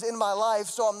boundaries in my life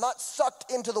so I'm not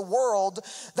sucked into the world,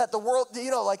 that the world,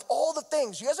 all the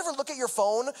things. You guys ever look at your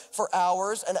phone for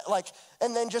hours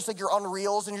and then just you're on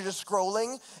Reels and you're just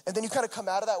scrolling, and then you kind of come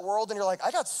out of that world and you're like, I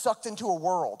got sucked into a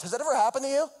world. Has that ever happened to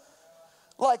you?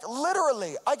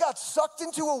 Literally, I got sucked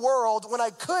into a world when I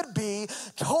could be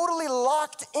totally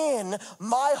locked in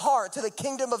my heart to the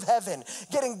kingdom of heaven,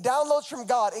 getting downloads from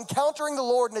God, encountering the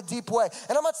Lord in a deep way.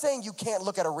 And I'm not saying you can't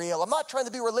look at a reel. I'm not trying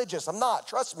to be religious. I'm not,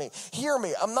 trust me, hear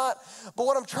me. I'm not, but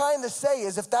what I'm trying to say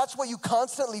is if that's what you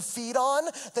constantly feed on,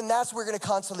 then that's what you're gonna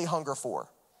constantly hunger for.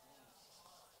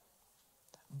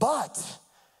 But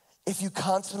if you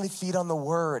constantly feed on the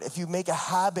word, if you make a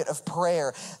habit of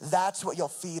prayer, that's what you'll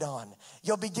feed on.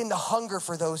 You'll begin to hunger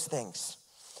for those things.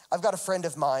 I've got a friend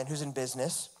of mine who's in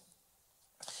business,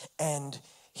 and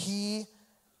we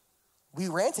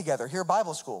ran together here at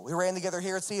Bible school. We ran together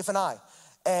here at CFNI,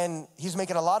 and he's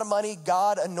making a lot of money.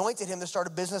 God anointed him to start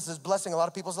a business that's blessing a lot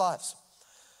of people's lives.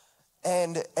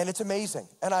 And it's amazing.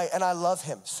 And I love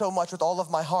him so much with all of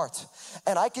my heart.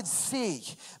 And I could see,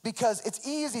 because it's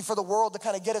easy for the world to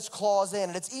kind of get its claws in,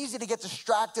 and it's easy to get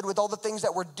distracted with all the things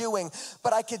that we're doing,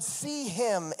 but I could see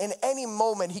him in any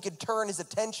moment. He could turn his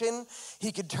attention,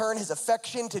 he could turn his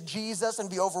affection to Jesus and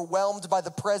be overwhelmed by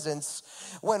the presence,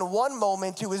 when one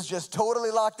moment he was just totally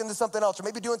locked into something else, or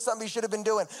maybe doing something he should have been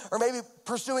doing, or maybe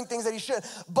pursuing things that he should.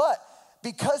 But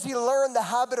because he learned the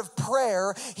habit of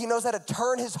prayer, he knows how to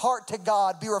turn his heart to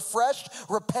God, be refreshed,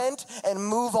 repent, and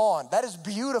move on. That is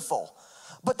beautiful.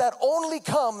 But that only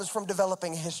comes from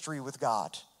developing history with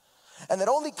God. And that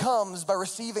only comes by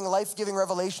receiving life-giving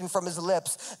revelation from his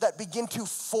lips that begin to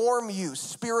form you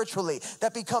spiritually,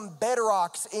 that become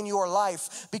bedrocks in your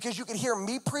life. Because you can hear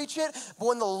me preach it, but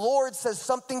when the Lord says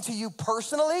something to you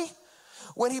personally,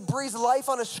 when he breathes life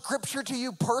on a scripture to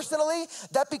you personally,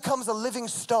 that becomes a living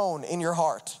stone in your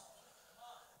heart.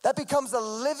 That becomes a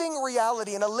living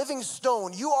reality and a living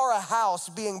stone. You are a house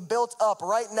being built up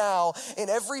right now in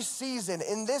every season,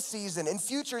 in this season, in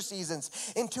future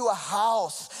seasons, into a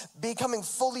house becoming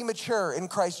fully mature in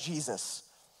Christ Jesus.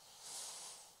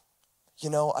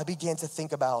 I began to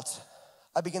think about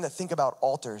I began to think about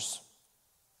altars.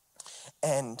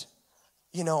 And,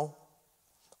 you know,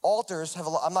 altars have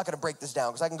I'm not gonna break this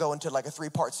down because I can go into like a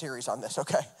 3-part series on this,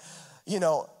 okay? You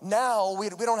know, now we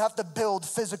don't have to build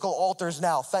physical altars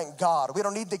now, thank God. We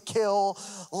don't need to kill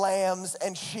lambs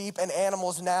and sheep and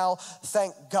animals now,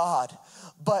 thank God.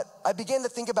 But I began to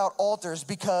think about altars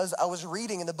because I was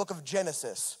reading in the book of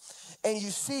Genesis. And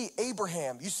you see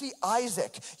Abraham, you see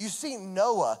Isaac, you see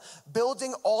Noah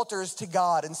building altars to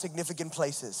God in significant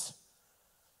places.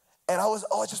 And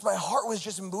my heart was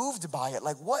just moved by it.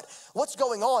 Like, what's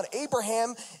going on?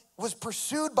 Abraham was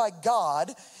pursued by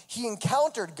God. He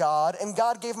encountered God, and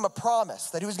God gave him a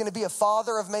promise that he was gonna be a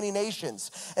father of many nations.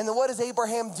 And then what does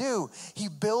Abraham do? He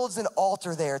builds an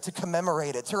altar there to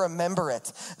commemorate it, to remember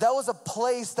it. That was a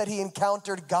place that he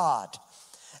encountered God.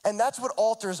 And that's what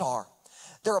altars are.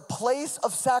 They're a place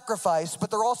of sacrifice, but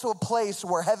they're also a place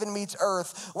where heaven meets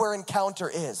earth, where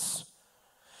encounter is.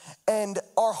 And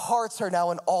our hearts are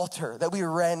now an altar that we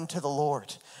rend to the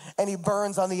Lord, and he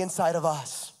burns on the inside of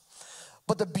us.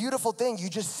 But the beautiful thing, you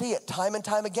just see it time and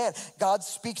time again. God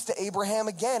speaks to Abraham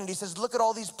again, and he says, look at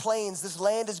all these plains. This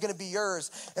land is gonna be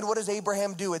yours. And what does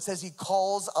Abraham do? It says he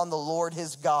calls on the Lord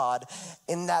his God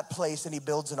in that place, and he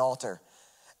builds an altar.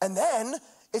 And then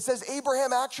it says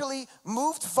Abraham actually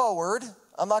moved forward.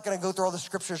 I'm not gonna go through all the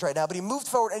scriptures right now, but he moved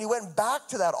forward and he went back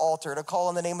to that altar to call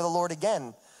on the name of the Lord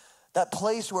again. That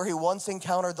place where he once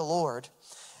encountered the Lord,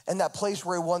 and that place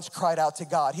where he once cried out to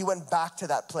God. He went back to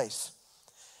that place.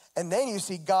 And then you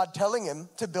see God telling him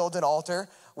to build an altar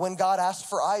when God asked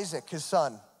for Isaac, his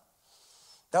son.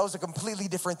 That was a completely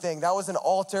different thing. That was an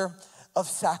altar of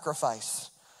sacrifice.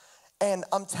 And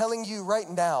I'm telling you right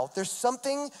now, there's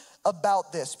something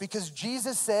about this, because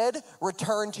Jesus said,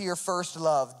 return to your first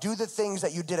love. Do the things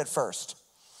that you did at first.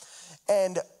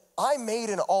 And I made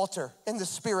an altar in the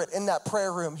spirit in that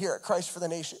prayer room here at Christ for the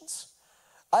Nations.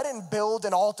 I didn't build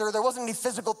an altar. There wasn't any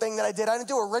physical thing that I did. I didn't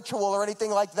do a ritual or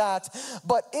anything like that.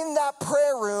 But in that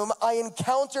prayer room, I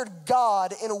encountered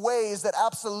God in ways that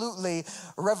absolutely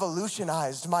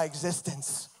revolutionized my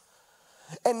existence.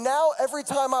 And now every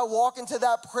time I walk into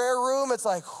that prayer room, it's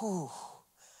like, whew,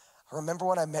 remember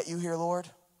when I met you here, Lord?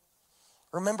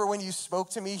 Remember when you spoke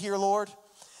to me here, Lord?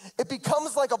 It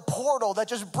becomes like a portal that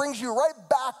just brings you right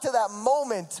back to that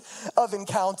moment of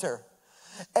encounter.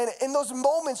 And in those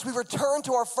moments, we return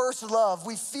to our first love.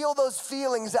 We feel those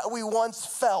feelings that we once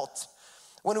felt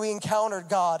when we encountered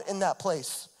God in that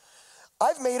place.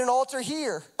 I've made an altar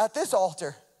here at this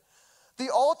altar. The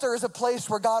altar is a place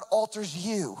where God alters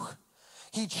you.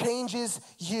 He changes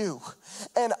you.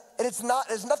 And it has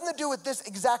nothing to do with this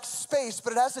exact space,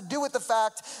 but it has to do with the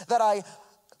fact that I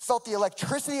felt the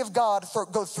electricity of God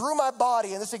go through my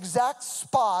body in this exact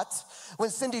spot when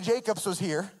Cindy Jacobs was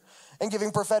here and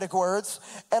giving prophetic words.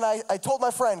 And I told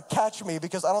my friend, catch me,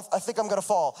 because I think I'm gonna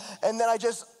fall. And then I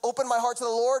just opened my heart to the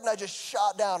Lord, and I just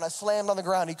shot down. I slammed on the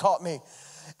ground. He caught me.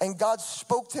 And God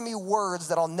spoke to me words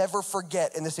that I'll never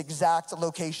forget in this exact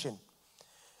location.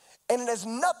 And it has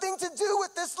nothing to do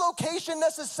with this location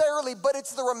necessarily, but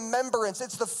it's the remembrance,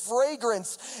 it's the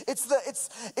fragrance,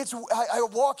 I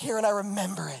walk here and I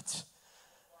remember it.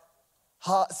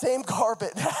 Same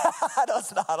carpet. No,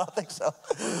 it's not, I don't think so.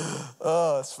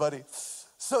 Oh, it's funny.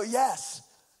 So yes,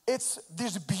 it's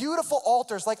these beautiful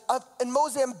altars. Like in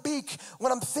Mozambique,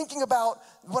 when I'm thinking about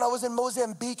when I was in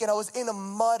Mozambique and I was in a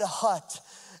mud hut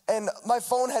and my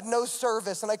phone had no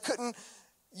service and I couldn't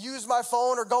use my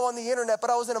phone or go on the internet, but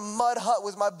I was in a mud hut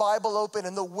with my Bible open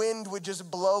and the wind would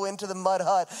just blow into the mud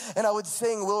hut and I would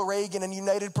sing Will Reagan and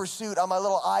United Pursuit on my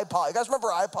little iPod. You guys remember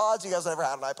iPods? You guys never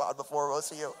had an iPod before,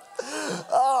 most of you.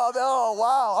 Oh,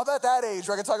 wow, I'm at that age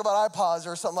where I can talk about iPods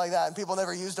or something like that and people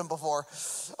never used them before.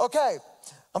 Okay,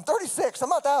 I'm 36, I'm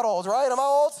not that old, right? Am I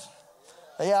old?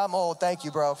 Yeah, I'm old, thank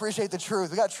you, bro. Appreciate the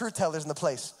truth. We got truth tellers in the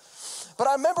place. But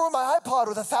I remember with my iPod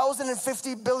with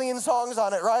 1,050 billion songs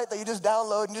on it, right? That you just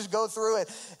download and just go through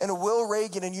it. And Will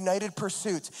Reagan and United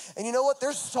Pursuit. And you know what?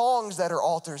 There's songs that are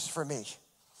altars for me.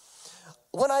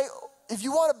 If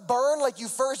you want to burn like you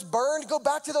first burned, go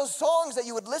back to those songs that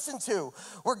you would listen to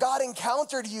where God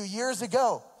encountered you years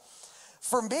ago.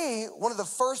 For me, one of the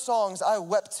first songs I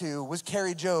wept to was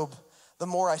Carrie Job, The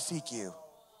More I Seek You.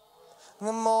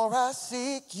 The more I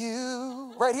seek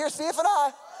you. Right here,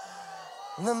 CFNI.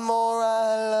 The more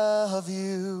I love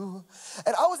you.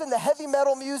 And I was in the heavy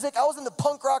metal music. I was in the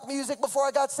punk rock music before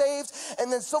I got saved.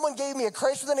 And then someone gave me a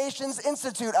Christ for the Nations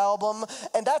Institute album.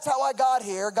 And that's how I got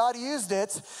here. God used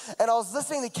it. And I was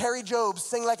listening to Carrie Job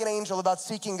sing like an angel about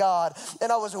seeking God.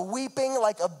 And I was weeping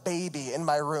like a baby in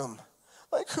my room.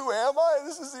 Like, who am I?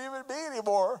 This isn't even me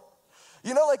anymore.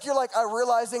 You know, like you're like, I'm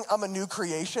realizing I'm a new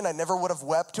creation. I never would have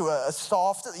wept to a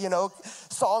soft,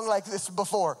 song like this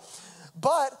before.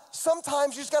 But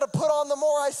sometimes you just gotta put on the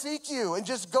more I seek you and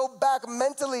just go back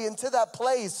mentally into that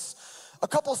place. A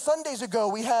couple Sundays ago,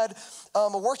 we had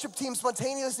a worship team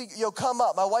spontaneously come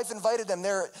up. My wife invited them. They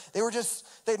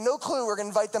had no clue we were gonna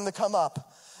invite them to come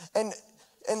up. And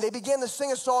they began to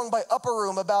sing a song by Upper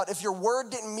Room about if your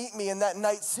word didn't meet me in that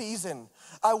night season,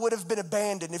 I would have been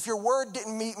abandoned. If your word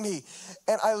didn't meet me.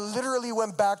 And I literally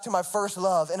went back to my first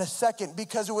love in a second,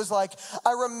 because it was like,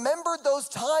 I remembered those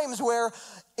times where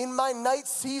in my night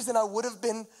season, I would have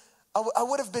been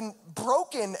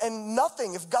broken and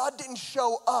nothing if God didn't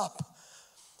show up.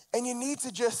 And you need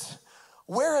to just,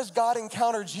 where has God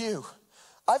encountered you?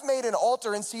 I've made an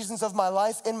altar in seasons of my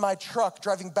life in my truck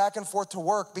driving back and forth to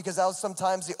work, because that was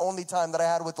sometimes the only time that I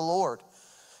had with the Lord.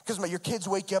 Because your kids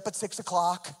wake you up at 6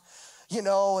 o'clock,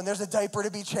 and there's a diaper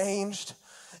to be changed,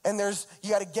 and you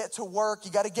gotta get to work,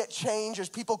 you gotta get changed, there's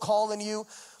people calling you.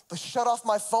 But shut off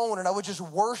my phone and I would just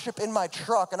worship in my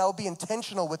truck, and I would be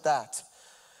intentional with that.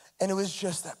 And it was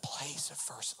just that place of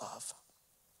first love.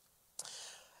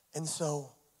 And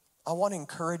so I wanna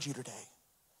encourage you today.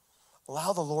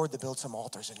 Allow the Lord to build some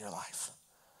altars in your life.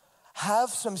 Have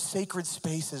some sacred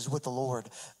spaces with the Lord.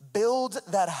 Build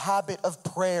that habit of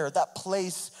prayer, that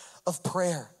place of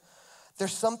prayer.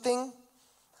 There's something,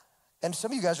 and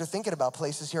some of you guys are thinking about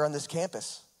places here on this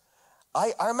campus.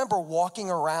 I remember walking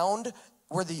around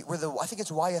where the I think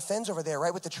it's YFN's over there,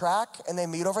 right, with the track, and they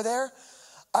meet over there.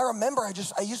 I remember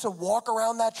I used to walk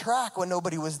around that track when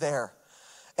nobody was there.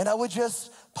 And I would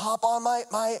just pop on my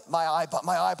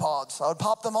iPods. I would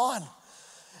pop them on.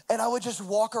 And I would just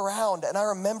walk around, and I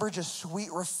remember just sweet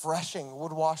refreshing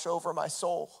would wash over my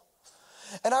soul.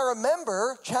 And I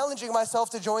remember challenging myself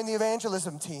to join the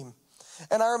evangelism team.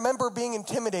 And I remember being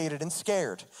intimidated and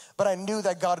scared, but I knew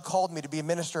that God called me to be a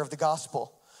minister of the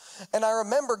gospel. And I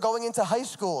remember going into high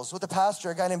schools with a pastor,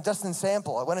 a guy named Dustin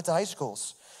Sample. I went into high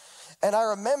schools. And I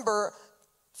remember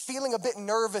feeling a bit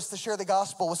nervous to share the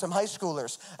gospel with some high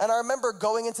schoolers. And I remember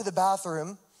going into the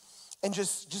bathroom and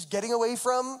just getting away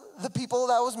from the people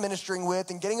that I was ministering with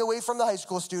and getting away from the high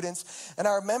school students. And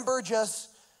I remember just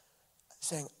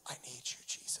saying, I need you,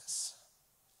 Jesus.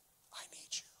 I need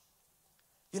you.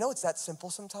 You know, it's that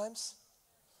simple sometimes.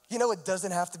 You know, it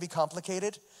doesn't have to be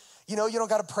complicated. You know, you don't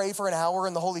gotta pray for an hour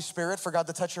in the Holy Spirit for God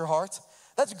to touch your heart.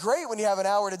 That's great when you have an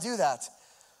hour to do that.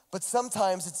 But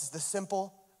sometimes it's the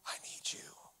simple, I need you.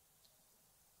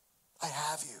 I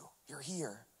have you, you're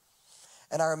here.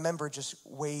 And I remember just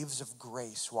waves of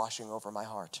grace washing over my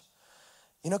heart.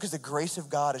 You know, because the grace of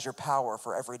God is your power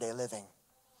for everyday living.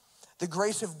 The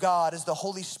grace of God is the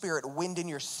Holy Spirit wind in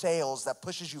your sails that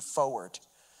pushes you forward.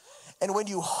 And when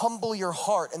you humble your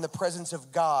heart in the presence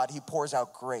of God, he pours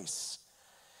out grace.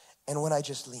 And when I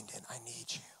just leaned in, I need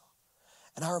you.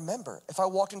 And I remember, if I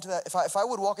would walk into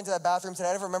that bathroom today,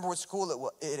 I'd never remember what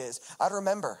school it is. I'd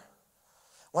remember.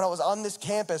 When I was on this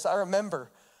campus, I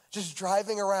remember just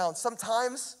driving around.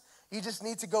 Sometimes you just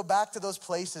need to go back to those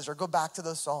places or go back to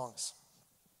those songs.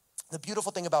 The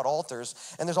beautiful thing about altars,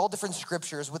 and there's all different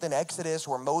scriptures within Exodus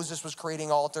where Moses was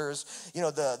creating altars,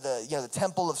 the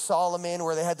Temple of Solomon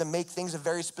where they had to make things a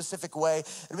very specific way,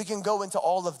 and we can go into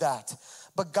all of that.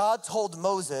 But God told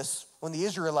Moses, when the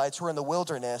Israelites were in the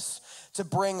wilderness, to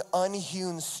bring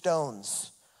unhewn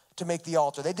stones to make the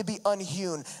altar. They had to be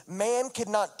unhewn. Man could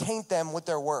not taint them with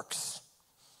their works.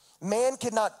 Man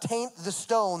could not taint the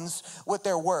stones with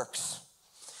their works.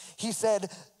 He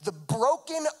said, the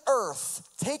broken earth,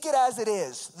 take it as it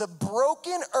is, the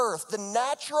broken earth, the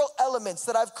natural elements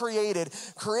that I've created,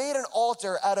 create an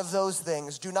altar out of those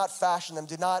things. Do not fashion them.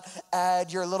 Do not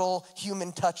add your little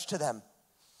human touch to them.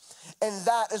 And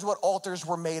that is what altars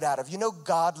were made out of. You know,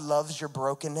 God loves your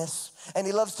brokenness, and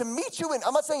he loves to meet you in,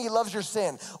 I'm not saying he loves your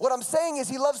sin. What I'm saying is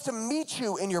he loves to meet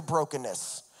you in your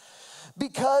brokenness,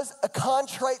 because a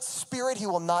contrite spirit he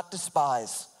will not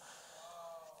despise.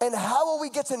 And how will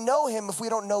we get to know him if we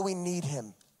don't know we need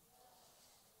him?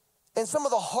 In some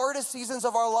of the hardest seasons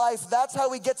of our life, that's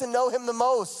how we get to know him the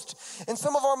most. In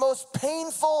some of our most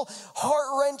painful,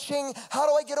 heart-wrenching, how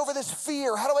do I get over this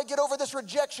fear? How do I get over this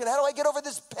rejection? How do I get over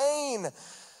this pain?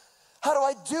 How do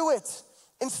I do it?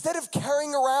 Instead of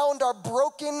carrying around our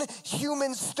broken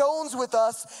human stones with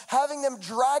us, having them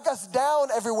drag us down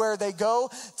everywhere they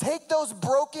go, take those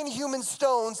broken human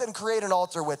stones and create an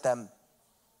altar with them.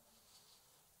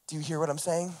 Do you hear what I'm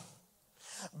saying?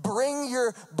 Bring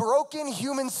your broken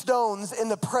human stones in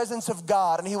the presence of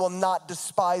God, and he will not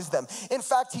despise them. In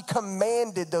fact, he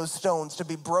commanded those stones to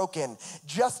be broken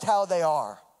just how they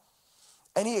are.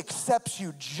 And he accepts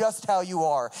you just how you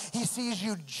are. He sees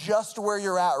you just where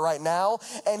you're at right now,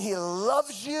 and he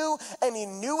loves you, and he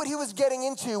knew what he was getting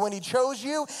into when he chose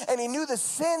you, and he knew the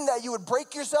sin that you would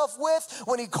break yourself with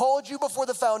when he called you before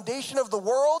the foundation of the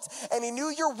world, and he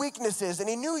knew your weaknesses, and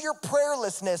he knew your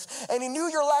prayerlessness, and he knew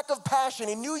your lack of passion,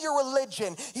 he knew your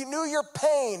religion, he knew your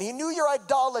pain, he knew your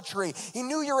idolatry, he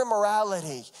knew your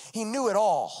immorality, he knew it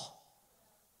all,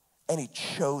 and he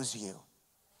chose you.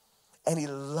 And he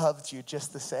loved you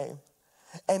just the same.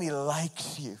 And he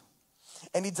likes you.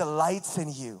 And he delights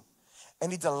in you.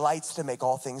 And he delights to make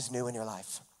all things new in your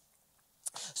life.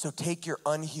 So take your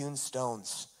unhewn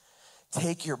stones.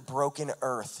 Take your broken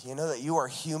earth. You know that you are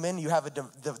human. You have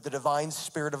the divine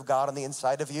Spirit of God on the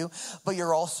inside of you. But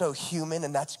you're also human,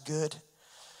 and that's good.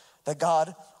 That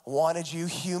God wanted you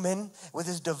human with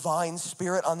his divine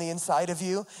Spirit on the inside of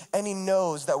you. And he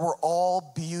knows that we're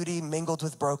all beauty mingled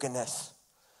with brokenness.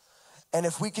 And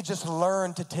if we could just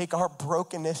learn to take our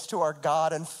brokenness to our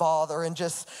God and Father and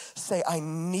just say, I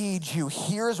need you.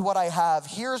 Here's what I have.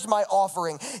 Here's my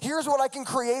offering. Here's what I can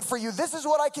create for you. This is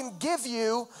what I can give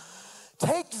you.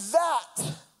 Take that.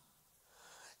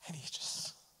 And he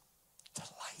just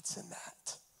delights in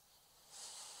that.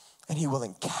 And he will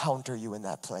encounter you in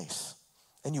that place.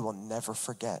 And you will never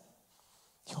forget.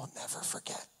 You will never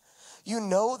forget. You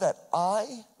know that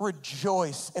I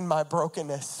rejoice in my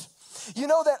brokenness. You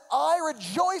know that I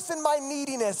rejoice in my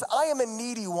neediness. I am a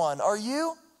needy one. Are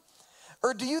you?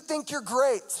 Or do you think you're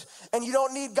great and you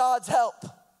don't need God's help?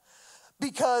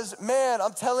 Because, man,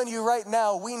 I'm telling you right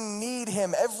now, we need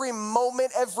him. Every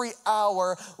moment, every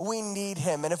hour, we need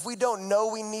him. And if we don't know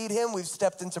we need him, we've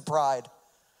stepped into pride.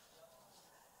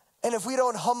 And if we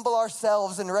don't humble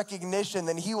ourselves in recognition,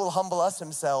 then he will humble us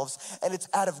himself. And it's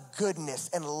out of goodness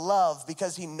and love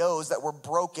because he knows that we're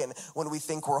broken when we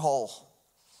think we're whole.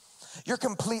 You're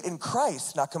complete in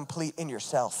Christ, not complete in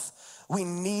yourself. We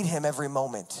need him every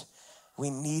moment. We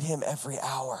need him every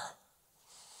hour.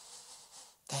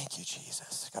 Thank you,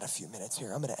 Jesus. Got a few minutes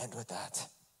here. I'm going to end with that.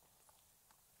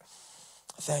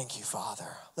 Thank you, Father.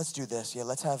 Let's do this. Yeah,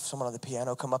 let's have someone on the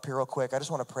piano come up here real quick. I just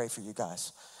want to pray for you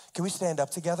guys. Can we stand up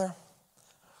together?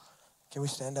 Can we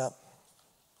stand up?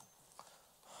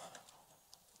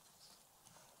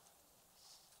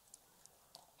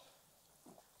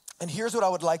 And here's what I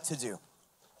would like to do.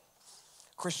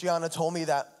 Christiana told me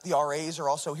that the RAs are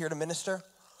also here to minister.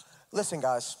 Listen,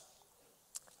 guys,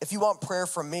 if you want prayer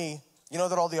from me, you know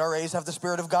that all the RAs have the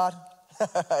Spirit of God?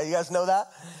 You guys know that?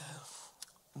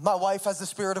 My wife has the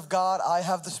Spirit of God. I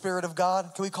have the Spirit of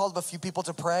God. Can we call up a few people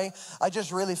to pray? I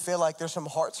just really feel like there's some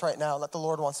hearts right now that the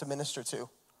Lord wants to minister to.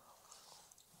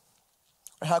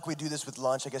 Or how can we do this with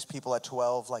lunch? I guess people at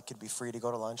 12 could be free to go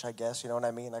to lunch, I guess. You know what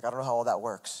I mean? I don't know how all that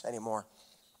works anymore.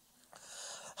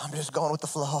 I'm just going with the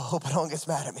flow. I hope no one gets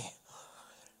mad at me.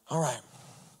 All right.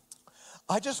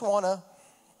 I just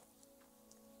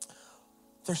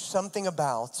there's something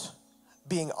about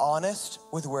being honest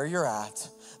with where you're at.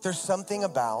 There's something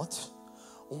about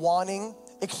wanting,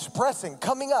 expressing,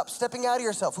 coming up, stepping out of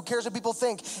yourself. Who cares what people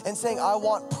think? And saying, I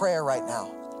want prayer right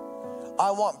now.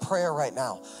 I want prayer right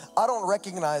now. I don't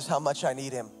recognize how much I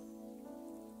need him.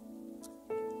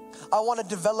 I want to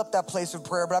develop that place of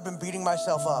prayer, but I've been beating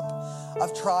myself up.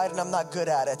 I've tried and I'm not good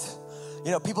at it.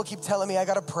 You know, people keep telling me I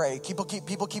gotta pray. People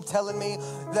keep telling me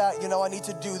that, I need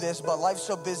to do this, but life's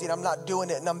so busy and I'm not doing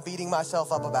it and I'm beating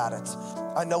myself up about it.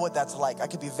 I know what that's like. I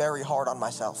could be very hard on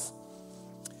myself.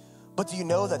 But do you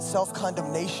know that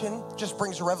self-condemnation just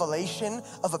brings revelation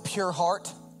of a pure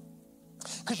heart?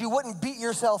 Because you wouldn't beat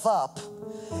yourself up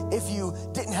if you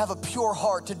didn't have a pure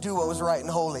heart to do what was right and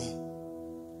holy.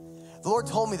 The Lord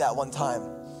told me that one time.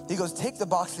 He goes, take the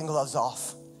boxing gloves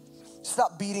off.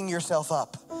 Stop beating yourself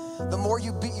up. The more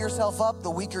you beat yourself up, the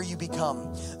weaker you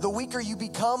become. The weaker you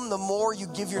become, the more you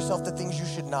give yourself the things you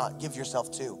should not give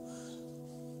yourself to.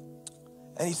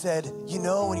 And he said,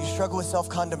 when you struggle with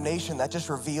self-condemnation, that just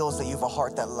reveals that you have a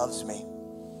heart that loves me.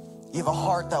 You have a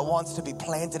heart that wants to be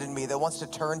planted in me, that wants to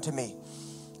turn to me.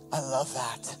 I love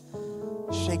that.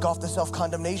 Shake off the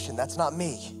self-condemnation. That's not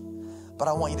me. But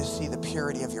I want you to see the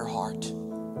purity of your heart.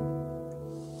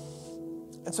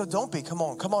 And so come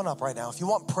on up right now. If you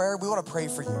want prayer, we want to pray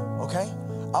for you, okay?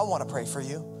 I want to pray for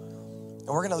you. And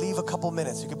we're going to leave a couple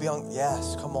minutes. You could be on,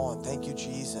 yes, come on. Thank you,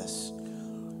 Jesus.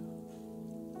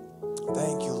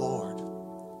 Thank you, Lord.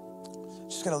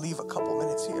 Just going to leave a couple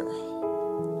minutes here.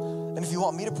 And if you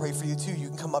want me to pray for you too, you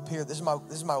can come up here. This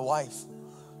is my wife.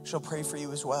 She'll pray for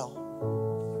you as well.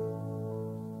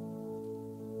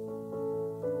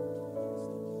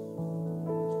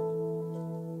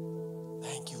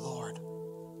 Thank you, Lord.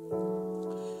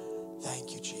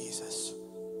 Thank you, Jesus.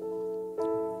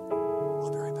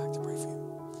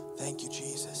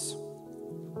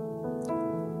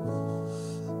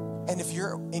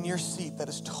 in your seat, that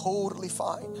is totally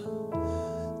fine.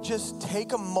 Just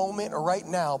take a moment right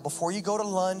now before you go to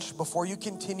lunch, before you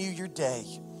continue your day,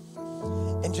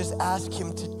 and just ask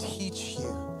him to teach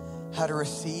you how to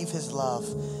receive his love,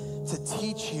 to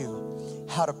teach you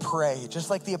how to pray. Just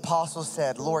like the apostles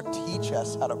said, Lord, teach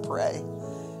us how to pray.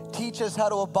 Teach us how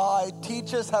to abide.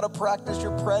 Teach us how to practice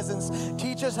your presence.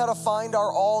 Teach us how to find our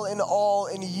all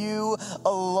in you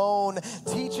alone.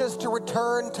 Teach us to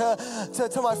return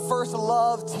to my first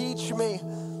love. Teach me.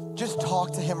 Just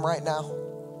talk to him right now.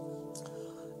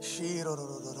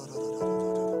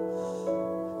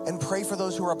 And pray for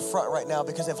those who are up front right now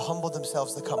because they've humbled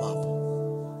themselves to come up.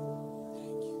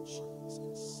 Thank you,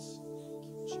 Jesus.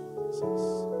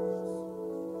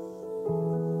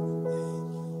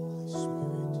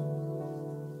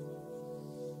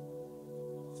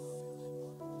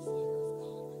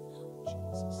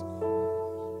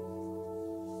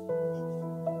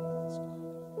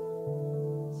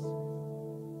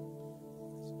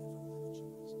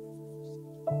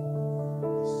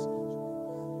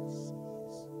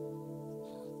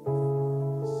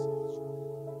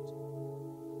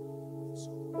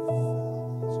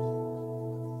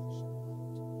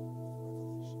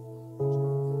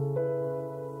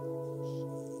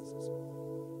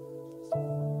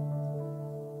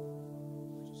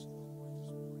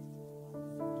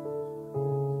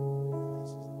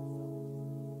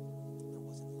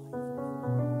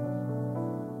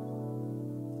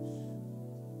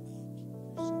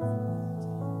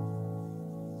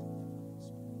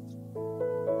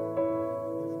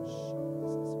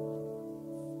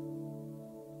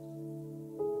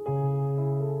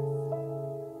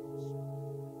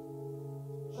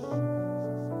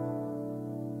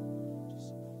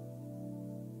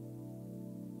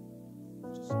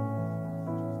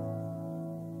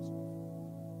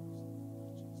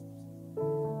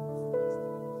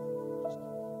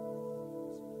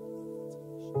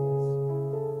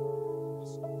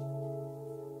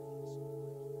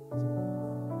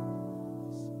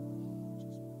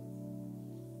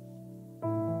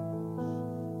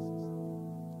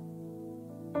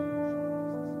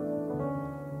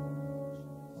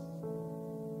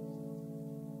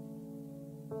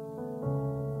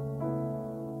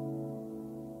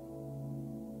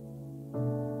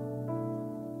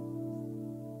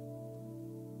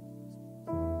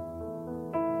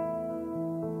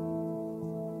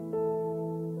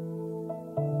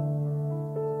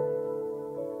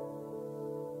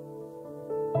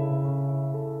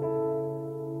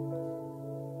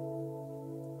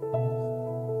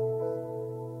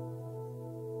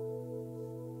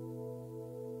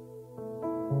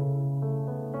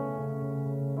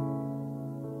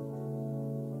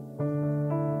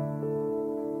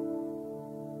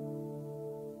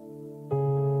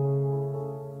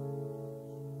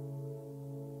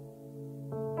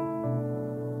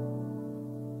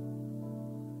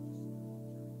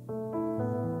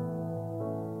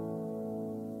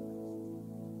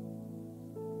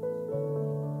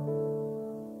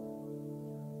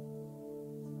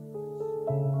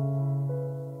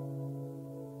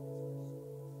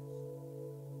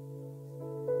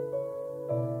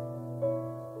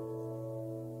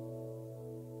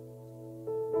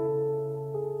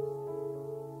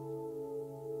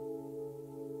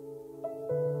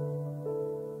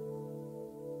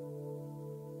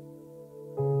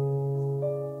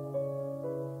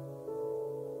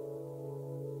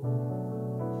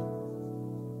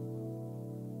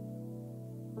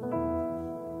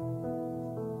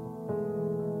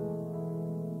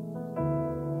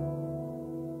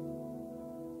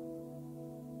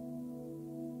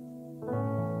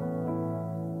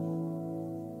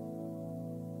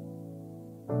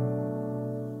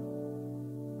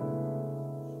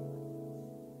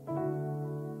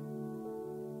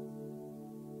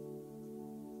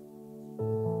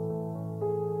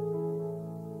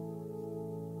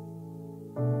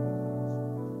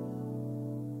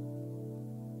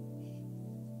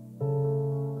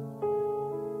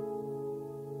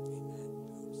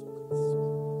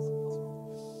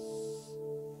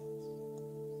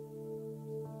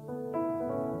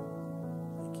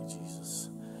 Thank you, Jesus.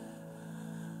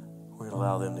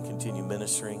 Allow them to continue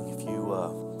ministering. If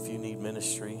you need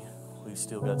ministry, we've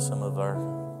still got some of our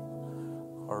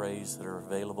RAs that are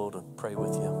available to pray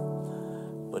with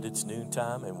you. But it's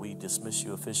noontime and we dismiss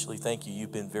you officially. Thank you.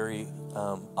 You've been very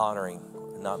honoring,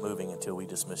 not moving until we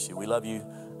dismiss you. We love you.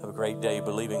 Have a great day.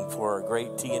 Believing for a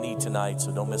great T&E tonight,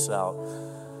 so don't miss out.